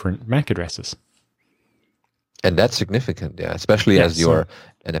two different MAC addresses. And that's significant, especially as your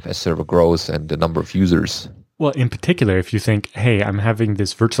NFS server grows and the number of users. Well, in particular, if you think, hey, I'm having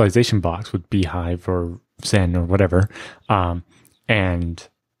this virtualization box with Beehive or Zen or whatever, and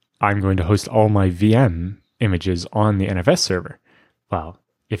I'm going to host all my VM images on the NFS server. Well,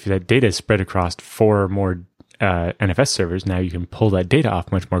 if that data is spread across 4 or more NFS servers, now you can pull that data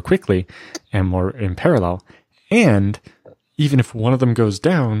off much more quickly and more in parallel. And even if one of them goes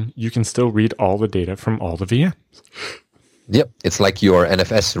down, you can still read all the data from all the VMs. Yep, it's like your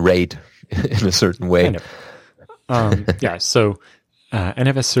NFS RAID in a certain way. So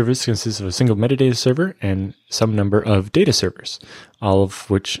NFS service consists of a single metadata server and some number of data servers, all of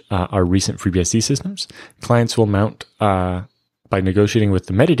which are recent FreeBSD systems. Clients will mount by negotiating with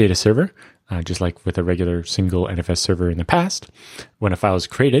the metadata server, just like with a regular single NFS server in the past. When a file is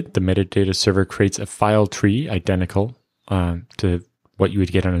created, the metadata server creates a file tree identical to what you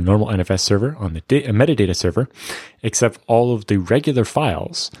would get on a normal NFS server on the metadata server, except all of the regular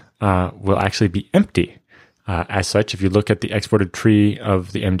files will actually be empty. As such, if you look at the exported tree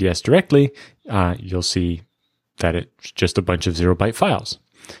of the MDS directly, you'll see that it's just a bunch of 0-byte files.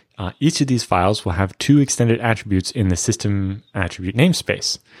 Each of these files will have 2 extended attributes in the system attribute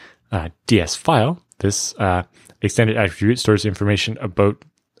namespace. DS file, this extended attribute stores information about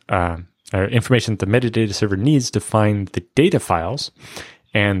information that the metadata server needs to find the data files,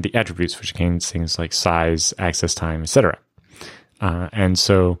 and the attributes, which contains things like size, access time, etc. And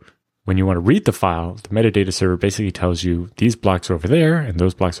so when you want to read the file, the metadata server basically tells you these blocks are over there and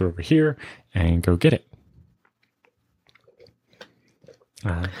those blocks are over here, and go get it.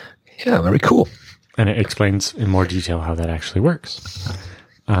 Yeah, very cool. And it explains in more detail how that actually works.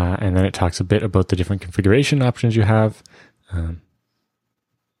 And then it talks a bit about the different configuration options you have.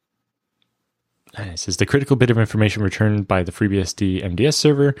 It says the critical bit of information returned by the FreeBSD MDS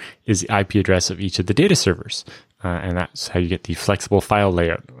server is the IP address of each of the data servers. And that's how you get the flexible file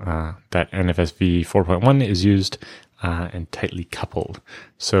layout that NFSV 4.1 is used and tightly coupled.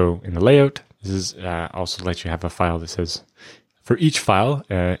 So in the layout, this is also lets you have a file that says, for each file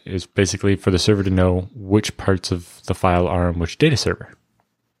is basically for the server to know which parts of the file are on which data server.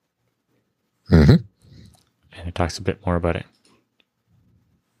 Mm-hmm. And it talks a bit more about it.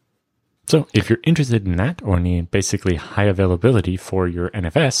 So if you're interested in that or need basically high availability for your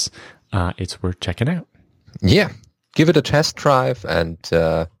NFS, it's worth checking out. Yeah, give it a test drive and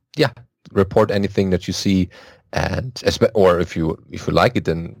report anything that you see, and or if you like it,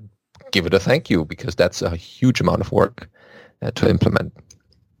 then give it a thank you, because that's a huge amount of work to implement.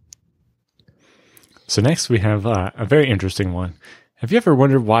 So next we have a very interesting one. Have you ever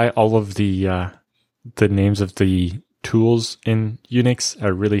wondered why all of the names of the tools in Unix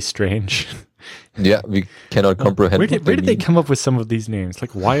are really strange? Yeah, we cannot comprehend. Where did they come up with some of these names?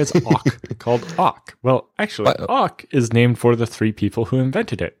 Like, why is awk called awk? Well, actually, awk is named for the three people who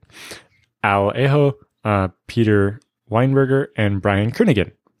invented it: Al Aho, Peter Weinberger, and Brian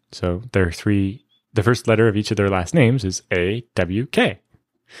Kernighan. So they're three. The first letter of each of their last names is AWK.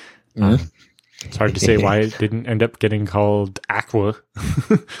 It's hard to say why it didn't end up getting called Aqua.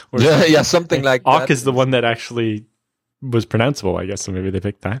 Something like awk that. is the one that actually was pronounceable, I guess, so maybe they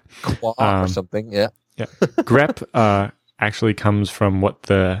picked that. Or something, yeah. grep actually comes from what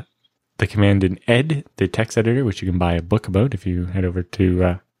the command in ed, the text editor, which you can buy a book about if you head over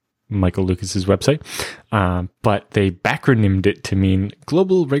to Michael Lucas's website. But they backronymed it to mean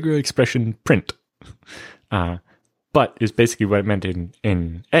Global Regular Expression Print. But is basically what it meant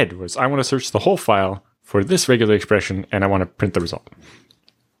in ed was, I want to search the whole file for this regular expression and I want to print the result.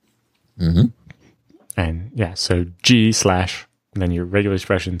 Mm-hmm. And yeah, so G/ then your regular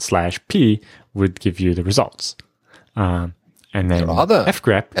expression /P would give you the results. And then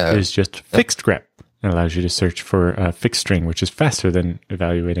fgrep is just fixed grep. It allows you to search for a fixed string, which is faster than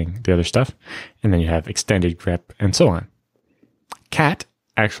evaluating the other stuff. And then you have extended grep and so on. Cat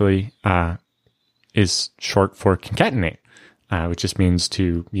actually is short for concatenate, which just means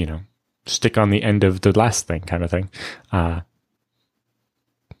to, stick on the end of the last thing kind of thing. And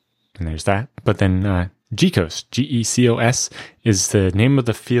there's that. But then GECOS, GECOS, is the name of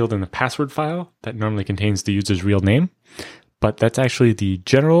the field in the password file that normally contains the user's real name. But that's actually the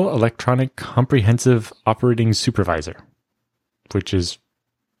General Electronic Comprehensive Operating Supervisor, which is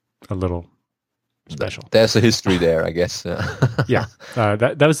a little special. There's a history there, I guess. Yeah.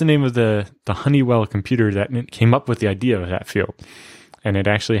 That was the name of the Honeywell computer that came up with the idea of that field. And it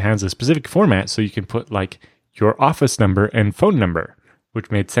actually has a specific format, so you can put like your office number and phone number, which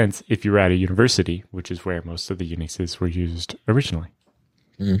made sense if you were at a university, which is where most of the Unixes were used originally.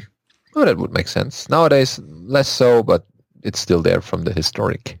 Mm. Well, that would make sense. Nowadays, less so, but it's still there from the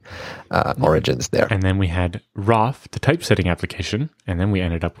historic origins there. And then we had ROF, the typesetting application, and then we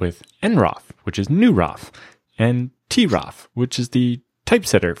ended up with NROF, which is new ROF, and TROF, which is the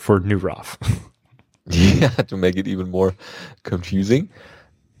typesetter for new ROF. Yeah, to make it even more confusing.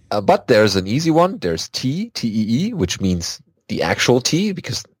 But there's an easy one. There's TEE, which means the actual T,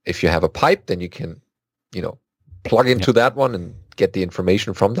 because if you have a pipe, then you can, plug into that one and get the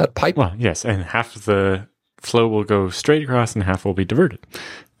information from that pipe. Well, yes, and half of the flow will go straight across and half will be diverted.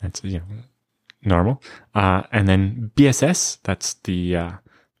 That's normal. And then BSS, that's the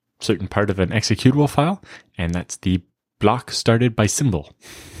certain part of an executable file, and that's the block started by symbol.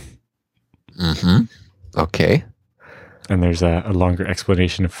 Mm-hmm. Okay. And there's a longer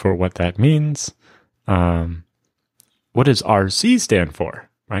explanation for what that means. What does RC stand for?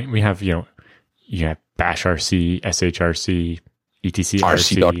 Right? We have, you have bash RC, shrc, etc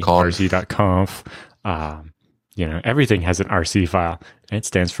rc.conf. Everything has an RC file, and it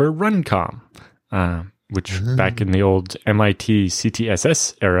stands for runcom, which back in the old MIT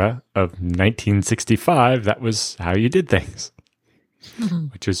CTSS era of 1965, that was how you did things,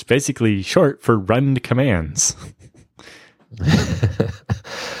 which was basically short for run commands.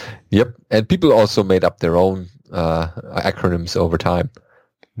 Yep. And people also made up their own acronyms over time.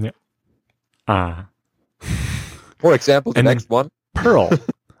 Yep. For example, the next one. Perl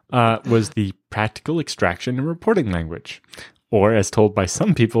was the practical extraction and reporting language, or as told by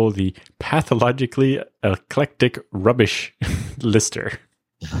some people, the pathologically eclectic rubbish lister.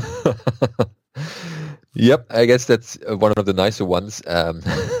 Yep, I guess that's one of the nicer ones.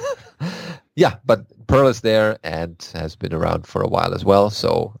 Yeah, but Perl is there and has been around for a while as well,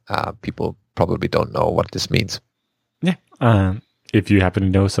 so people probably don't know what this means. Yeah. If you happen to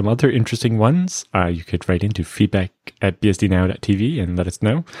know some other interesting ones, you could write into feedback@bsdnow.tv and let us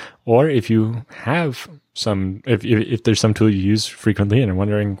know. Or if you have some, if there's some tool you use frequently and are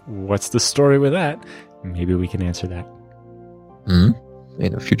wondering what's the story with that, maybe we can answer that.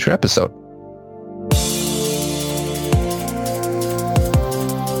 In a future episode.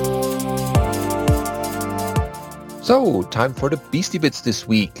 So, time for the Beastie Bits this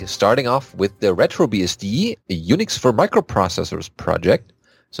week, starting off with the RetroBSD, a Unix for Microprocessors project.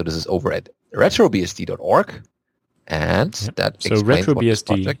 So this is over at retrobsd.org, and that explains what this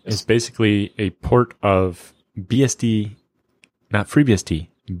project is basically a port of BSD, not FreeBSD,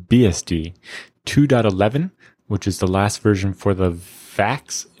 BSD 2.11, which is the last version for the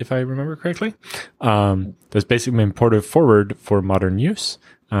VAX, if I remember correctly. That's basically been ported forward for modern use.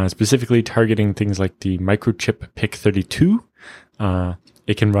 Specifically targeting things like the microchip PIC32.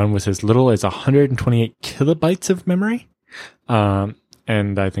 It can run with as little as 128 kilobytes of memory.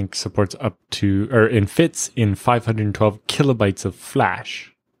 And I think supports up to, or it fits in 512 kilobytes of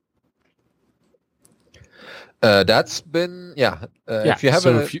flash. That's been, if you have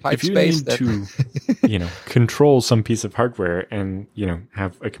if you need to, control some piece of hardware and,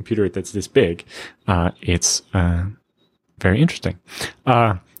 have a computer that's this big, it's, very interesting.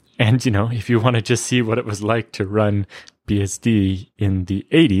 And, if you want to just see what it was like to run BSD in the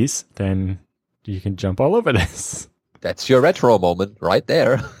 80s, then you can jump all over this. That's your retro moment right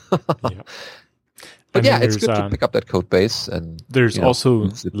there. Yeah. But it's good to pick up that code base. And there's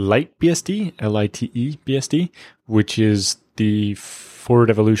also Lite BSD, LITE BSD, which is the forward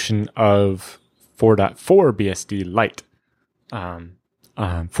evolution of 4.4 BSD Lite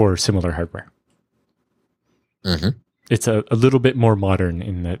for similar hardware. Mm-hmm. It's a little bit more modern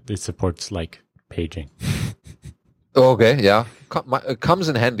in that it supports like paging. Okay, yeah. It comes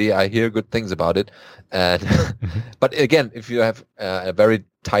in handy. I hear good things about it. And but again, if you have a very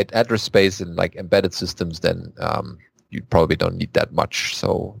tight address space in like embedded systems, then you probably don't need that much.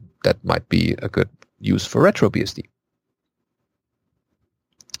 So that might be a good use for RetroBSD.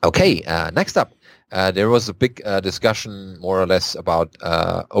 Okay, next up. There was a big discussion, more or less, about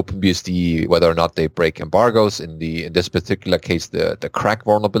OpenBSD, whether or not they break embargoes. In this particular case, the crack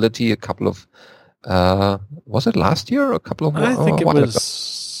vulnerability. A couple of was it last year? Or a couple of I think it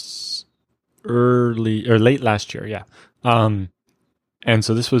was early or late last year. Yeah, and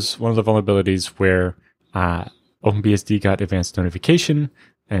so this was one of the vulnerabilities where OpenBSD got advanced notification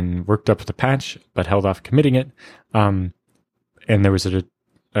and worked up the patch, but held off committing it. And there was a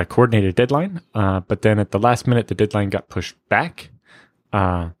coordinated deadline, but then at the last minute, the deadline got pushed back.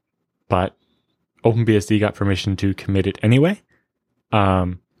 But OpenBSD got permission to commit it anyway.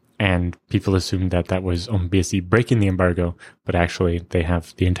 And people assumed that was OpenBSD breaking the embargo, but actually they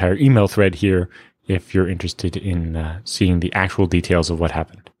have the entire email thread here if you're interested in seeing the actual details of what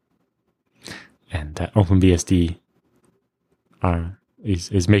happened. And OpenBSD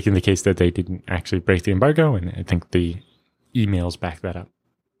is making the case that they didn't actually break the embargo, and I think the emails back that up.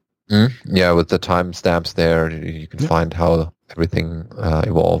 Yeah, with the timestamps there, you can find how everything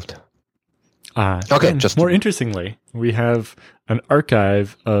evolved. Okay, just more interestingly, we have an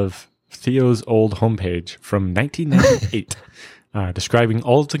archive of Theo's old homepage from 1998 describing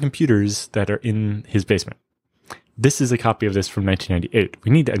all of the computers that are in his basement. This is a copy of this from 1998.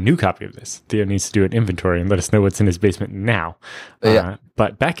 We need a new copy of this. Theo needs to do an inventory and let us know what's in his basement now.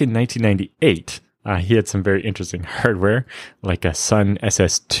 But back in 1998... he had some very interesting hardware, like a Sun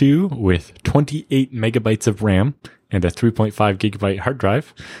SS2 with 28 megabytes of RAM and a 3.5 gigabyte hard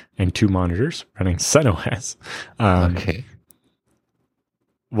drive and 2 monitors running SunOS. Okay.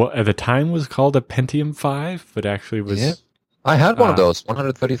 What at the time was called a Pentium 5, but actually was... Yeah. I had one of those,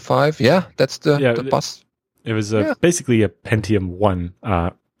 135. Yeah, that's the bus. It was basically a Pentium 1,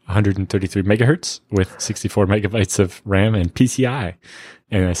 133 megahertz with 64 megabytes of RAM and PCI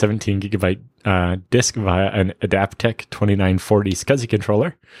and a 17 gigabyte disk via an Adaptec 2940 SCSI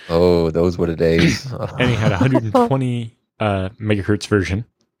controller. Oh, those were the days. And he had a 120 megahertz version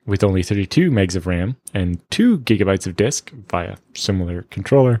with only 32 megs of RAM and 2 gigabytes of disk via similar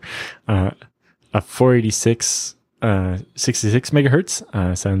controller. A 486 66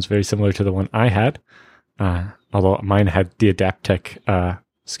 megahertz sounds very similar to the one I had, although mine had the Adaptec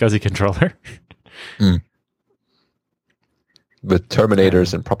SCSI controller. with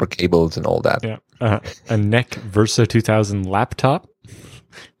terminators and proper cables and all that. Yeah. A NEC Versa 2000 laptop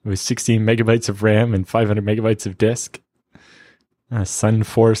with 16 megabytes of RAM and 500 megabytes of disk. Sun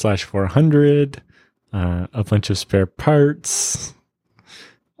 4/400. A bunch of spare parts.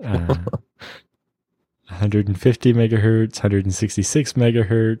 150 megahertz, 166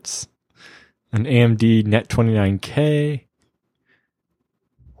 megahertz. An AMD Net 29K.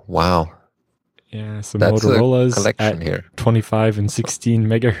 Wow. Yeah, some That's Motorola's a collection at here. 25 and 16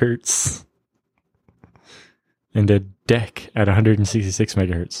 megahertz. And a DEC at 166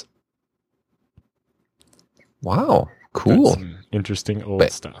 megahertz. Wow. Cool. That's some interesting old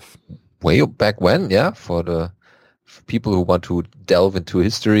stuff. Way back when, yeah, for people who want to delve into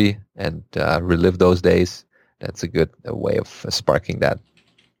history and relive those days, that's a good way of sparking that.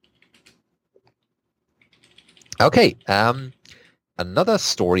 Okay, another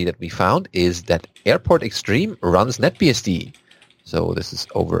story that we found is that Airport Extreme runs NetBSD. So this is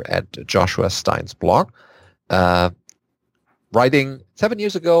over at Joshua Stein's blog. Writing 7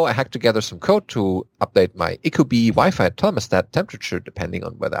 years ago, I hacked together some code to update my ecobee Wi-Fi thermostat temperature depending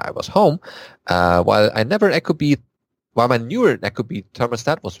on whether I was home. While my newer ecobee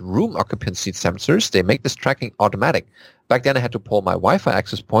thermostat was room occupancy sensors, they make this tracking automatic. Back then, I had to pull my Wi-Fi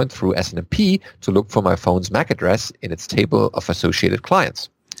access point through SNMP to look for my phone's MAC address in its table of associated clients.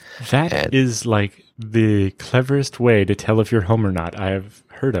 That is like the cleverest way to tell if you're home or not I have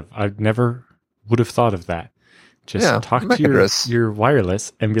heard of. I've never would have thought of that. Just talk to your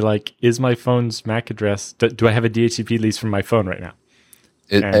wireless and be like, is my phone's MAC address, do I have a DHCP lease from my phone right now?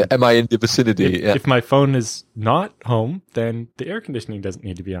 Am I in the vicinity? If my phone is not home, then the air conditioning doesn't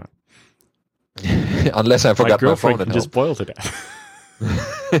need to be on. Unless I forgot my phone at home. Just boil to death.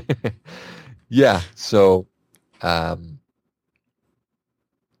 Yeah. So,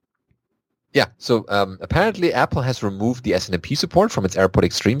 apparently Apple has removed the SNMP support from its Airport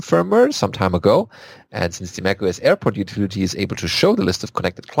Extreme firmware some time ago. And since the macOS Airport utility is able to show the list of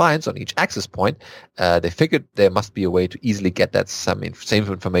connected clients on each access point, they figured there must be a way to easily get that same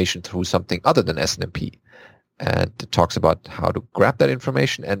information through something other than SNMP. And it talks about how to grab that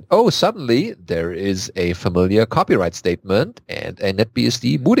information. And suddenly there is a familiar copyright statement and a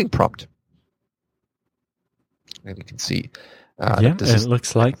NetBSD booting prompt. And you can see. It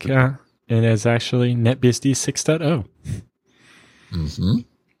looks like it is actually NetBSD 6.0. Mm-hmm.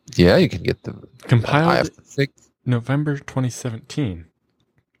 Yeah, you can get the compiled November 2017.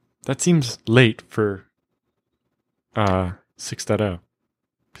 That seems late for 6.0.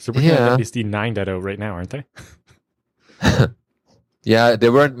 Because they're working on NetBSD 9.0 right now, aren't they? Yeah,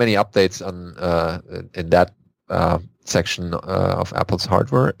 there weren't many updates on in that section of Apple's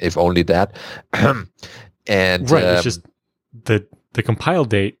hardware, if only that. And right, it's just the compile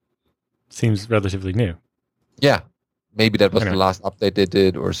date seems relatively new. Yeah, maybe that was the last update they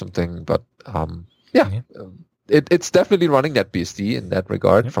did or something. But it's definitely running NetBSD in that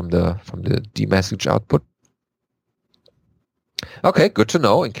regard from the D-message output. Okay, good to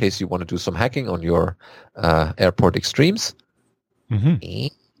know in case you want to do some hacking on your Airport Extremes. Mm-hmm.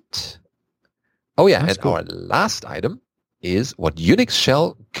 That's cool. Our last item is what Unix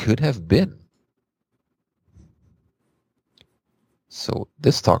shell could have been. So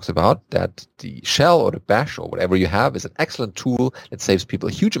this talks about that the shell or the bash or whatever you have is an excellent tool that saves people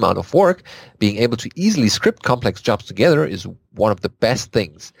a huge amount of work. Being able to easily script complex jobs together is one of the best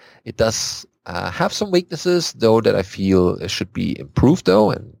things. It does have some weaknesses, though, that I feel should be improved,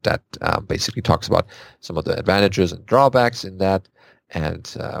 though, and that basically talks about some of the advantages and drawbacks in that and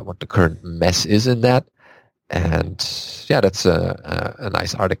what the current mess is in that. And that's a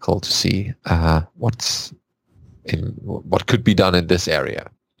nice article to see what could be done in this area.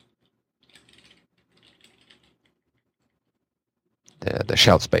 The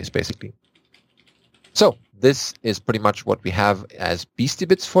shell space, basically. So this is pretty much what we have as Beastie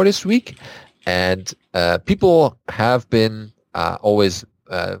Bits for this week. And people have been always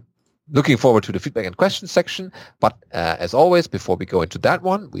looking forward to the feedback and questions section. But as always, before we go into that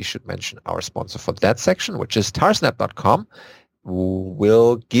one, we should mention our sponsor for that section, which is Tarsnap.com, who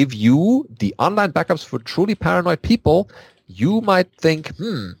will give you the online backups for truly paranoid people. You might think,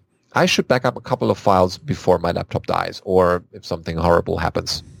 I should back up a couple of files before my laptop dies, or if something horrible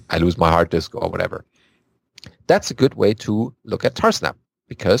happens, I lose my hard disk or whatever. That's a good way to look at Tarsnap,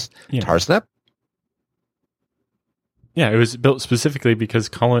 because Tarsnap... Yeah, it was built specifically because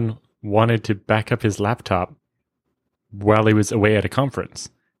Colin wanted to back up his laptop while he was away at a conference,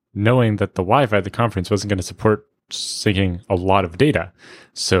 knowing that the Wi-Fi at the conference wasn't going to support syncing a lot of data.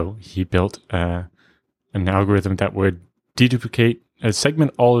 So he built an algorithm that would deduplicate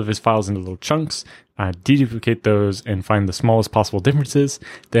segment all of his files into little chunks, deduplicate those and find the smallest possible differences,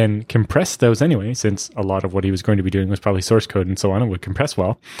 then compress those anyway, since a lot of what he was going to be doing was probably source code and so on and would compress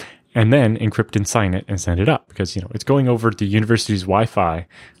well, and then encrypt and sign it and send it up, because it's going over the university's Wi-Fi,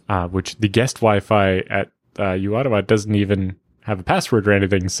 which the guest Wi-Fi at U Ottawa doesn't even have a password or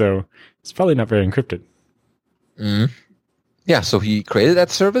anything, so it's probably not very encrypted. Yeah, so he created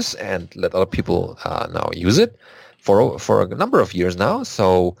that service and let other people now use it for a number of years now.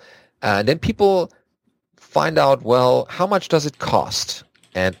 So then people find out, well, how much does it cost?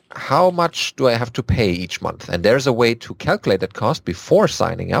 And how much do I have to pay each month? And there's a way to calculate that cost before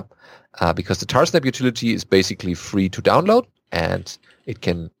signing up, because the Tarsnap utility is basically free to download, and it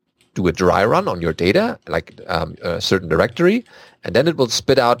can do a dry run on your data, like a certain directory, and then it will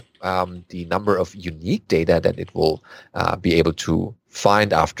spit out the number of unique data that it will be able to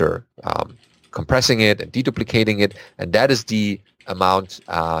find after compressing it and deduplicating it, and that is the amount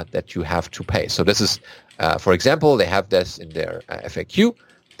that you have to pay. So this is, for example, they have this in their FAQ.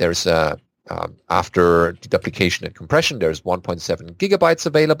 There's after deduplication and compression, there's 1.7 gigabytes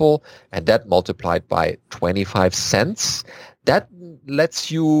available, and that multiplied by 25 cents, that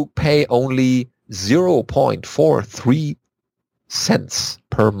lets you pay only 0.43 cents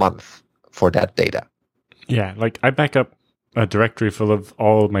per month for that data. Yeah, like I back up a directory full of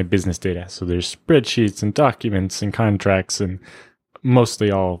all of my business data. So there's spreadsheets and documents and contracts and mostly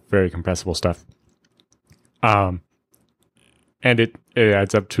all very compressible stuff. And it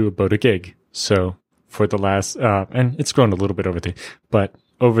adds up to about a gig. So for the last, and it's grown a little bit but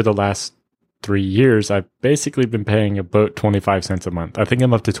over the last 3 years, I've basically been paying about 25 cents a month. I think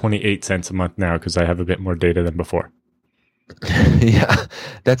I'm up to 28 cents a month now because I have a bit more data than before. Yeah,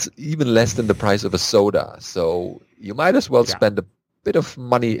 that's even less than the price of a soda. So you might as well spend a bit of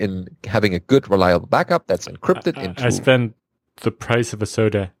money in having a good, reliable backup that's encrypted into... I spend the price of a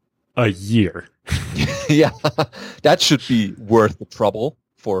soda a year. Yeah, that should be worth the trouble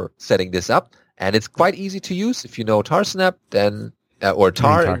for setting this up. And it's quite easy to use. If you know Tarsnap, then or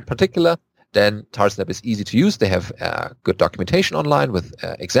Tar in particular, then Tarsnap is easy to use. They have good documentation online with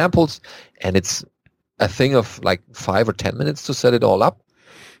examples, and it's a thing of like 5 or 10 minutes to set it all up.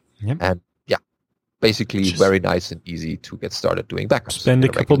 Yep. And basically very nice and easy to get started doing backups. Spend a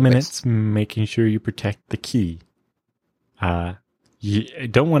couple minutes making sure you protect the key. You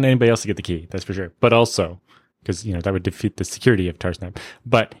don't want anybody else to get the key, that's for sure. But also, because that would defeat the security of Tarsnap.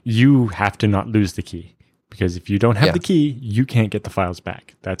 But you have to not lose the key, because if you don't have the key, you can't get the files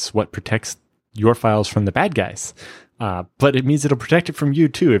back. That's what protects your files from the bad guys. But it means it'll protect it from you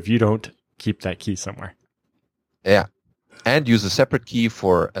too if you don't keep that key somewhere. Yeah. And use a separate key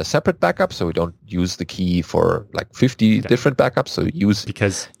for a separate backup, so we don't use the key for like 50 different backups. So use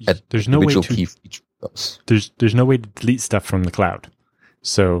because there's no way to key for each of those. There's no way to delete stuff from the cloud.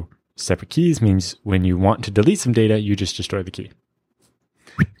 So separate keys means when you want to delete some data, you just destroy the key.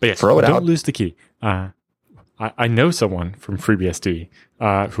 But yes, don't lose the key. I know someone from FreeBSD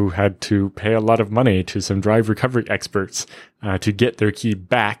who had to pay a lot of money to some drive recovery experts to get their key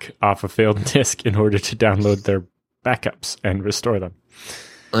back off a failed disk in order to download their backups and restore them.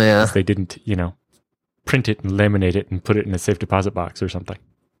 Yeah. They didn't, print it and laminate it and put it in a safe deposit box or something.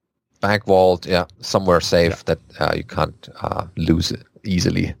 Back vault, somewhere safe that you can't lose it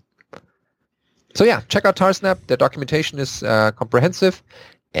easily. So check out Tarsnap. The documentation is comprehensive,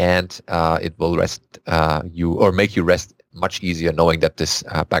 and it will make you rest much easier knowing that this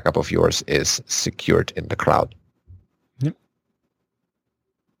backup of yours is secured in the cloud. Yep.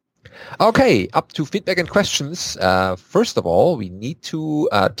 Okay, up to feedback and questions. First of all, we need to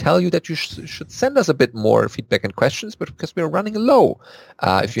tell you that you should send us a bit more feedback and questions, but because we're running low.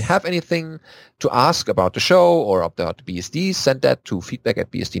 If you have anything to ask about the show or about the BSD, send that to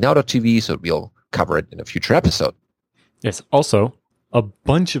feedback@bsdnow.tv, so we'll cover it in a future episode. Yes, also, a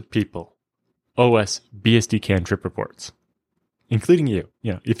bunch of people owe us BSDCan trip reports, including you.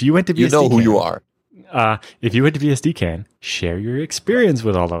 If you went to BSDCan... You know who you are. If you went to BSDCan, share your experience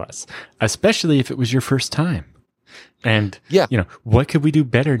with all of us, especially if it was your first time. And, what could we do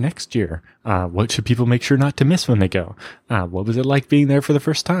better next year? What should people make sure not to miss when they go? What was it like being there for the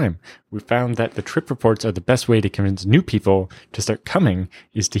first time? We found that the trip reports are the best way to convince new people to start coming,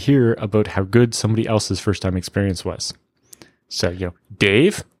 is to hear about how good somebody else's first time experience was. So,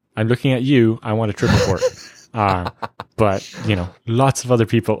 Dave, I'm looking at you. I want a trip report. But, lots of other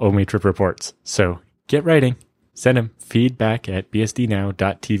people owe me trip reports. So get writing. Send them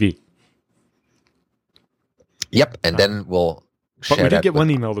feedback@bsdnow.tv. Yep, and then we'll share that. But we did get one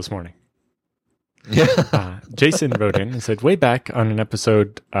email this morning. Yeah. Jason wrote in and said, way back on an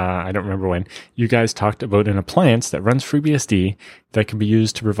episode, I don't remember when, you guys talked about an appliance that runs FreeBSD that can be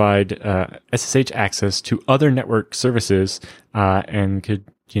used to provide SSH access to other network services and could,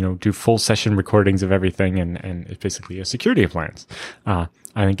 do full session recordings of everything. And it's basically a security appliance. I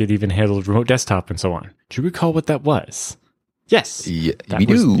think it even handled remote desktop and so on. Do you recall what that was? Yes. Yeah, that we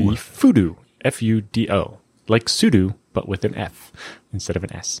was do. the Fudo, Fudo, like sudo, but with an F instead of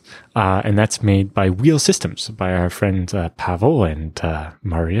an S. And that's made by Wheel Systems, by our friends Pavel and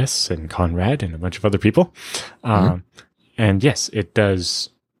Marius and Conrad and a bunch of other people. And yes, it does.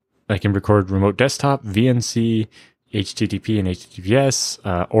 I can record remote desktop, VNC, HTTP and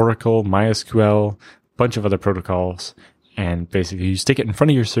HTTPS, Oracle, MySQL, bunch of other protocols. And basically you stick it in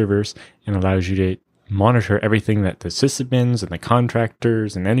front of your servers and allows you to monitor everything that the sysadmins and the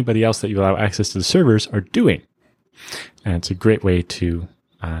contractors and anybody else that you allow access to the servers are doing. And it's a great way to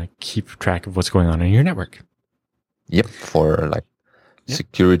keep track of what's going on in your network. Yep, for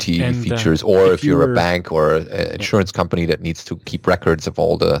security And, features, or if you're a you're- bank or an insurance company that needs to keep records of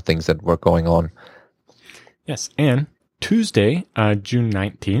all the things that were going on. Yes, and Tuesday, June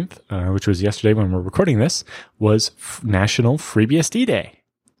 19th, which was yesterday when we're recording this, was National FreeBSD Day.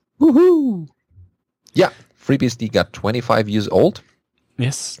 Woohoo! Yeah, FreeBSD got 25 years old.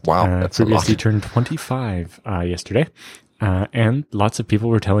 Yes. Wow, that's a lot. FreeBSD turned 25 yesterday, and lots of people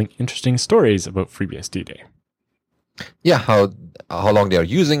were telling interesting stories about FreeBSD Day. Yeah, how long they are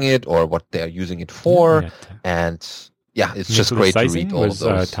using it or what they are using it for, and yeah, it's just Nicholas great to Seisen read all of was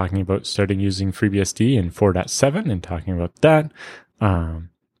those. talking about starting using FreeBSD in 4.7 and talking about that. We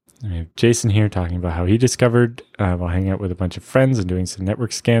have Jason here talking about how he discovered while hanging out with a bunch of friends and doing some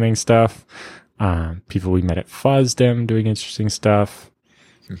network scanning stuff. People we met at FOSDEM doing interesting stuff.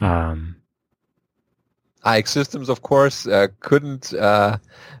 IX Systems, of course, couldn't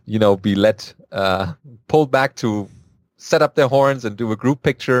be pulled back to set up their horns and do a group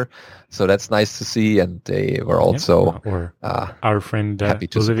picture. So that's nice to see. And they were also our friend happy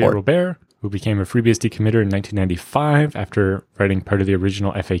to Olivier support. Robert, who became a FreeBSD committer in 1995 after writing part of the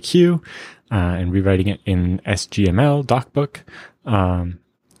original FAQ and rewriting it in SGML DocBook. And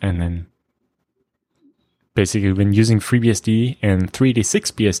then basically been using FreeBSD and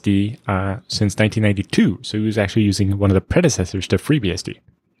 386 BSD since 1992. So he was actually using one of the predecessors to FreeBSD.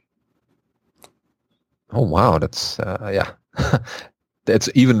 Oh, wow. That's, that's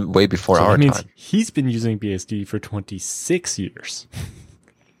even way before So our that means time. he's been using BSD for 26 years.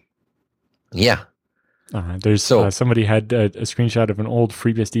 Yeah. There's somebody had a screenshot of an old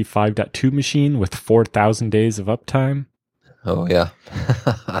FreeBSD 5.2 machine with 4,000 days of uptime. Oh, yeah.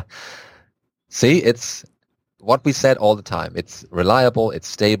 See, it's what we said all the time. It's reliable. It's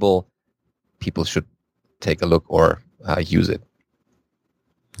stable. People should take a look or use it.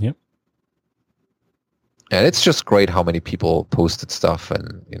 Yep. And it's just great how many people posted stuff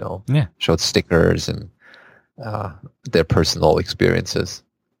and, showed stickers and their personal experiences.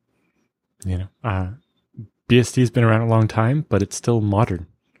 BSD has been around a long time, but it's still modern.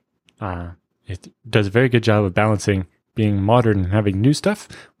 It does a very good job of balancing being modern and having new stuff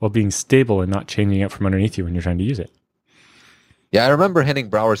while being stable and not changing out from underneath you when you're trying to use it. Yeah, I remember Henning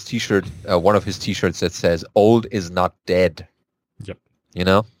Brauer's T-shirt, one of his T-shirts that says, "Old is not dead." Yep.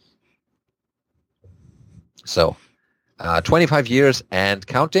 So, 25 years and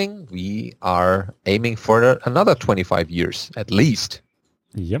counting. We are aiming for another 25 years at least.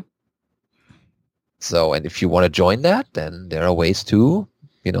 Yep. So, and if you want to join that, then there are ways to,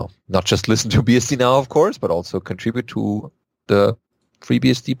 not just listen to BSD Now, of course, but also contribute to the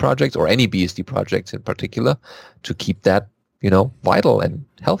FreeBSD projects or any BSD projects in particular to keep that, vital and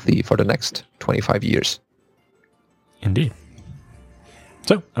healthy for the next 25 years. Indeed.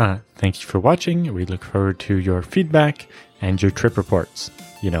 So, thank you for watching. We look forward to your feedback and your trip reports.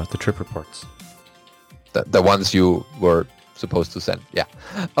 The trip reports. The ones you were supposed to send. Yeah.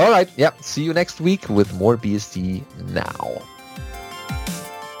 All right. Yeah. See you next week with more BSD Now.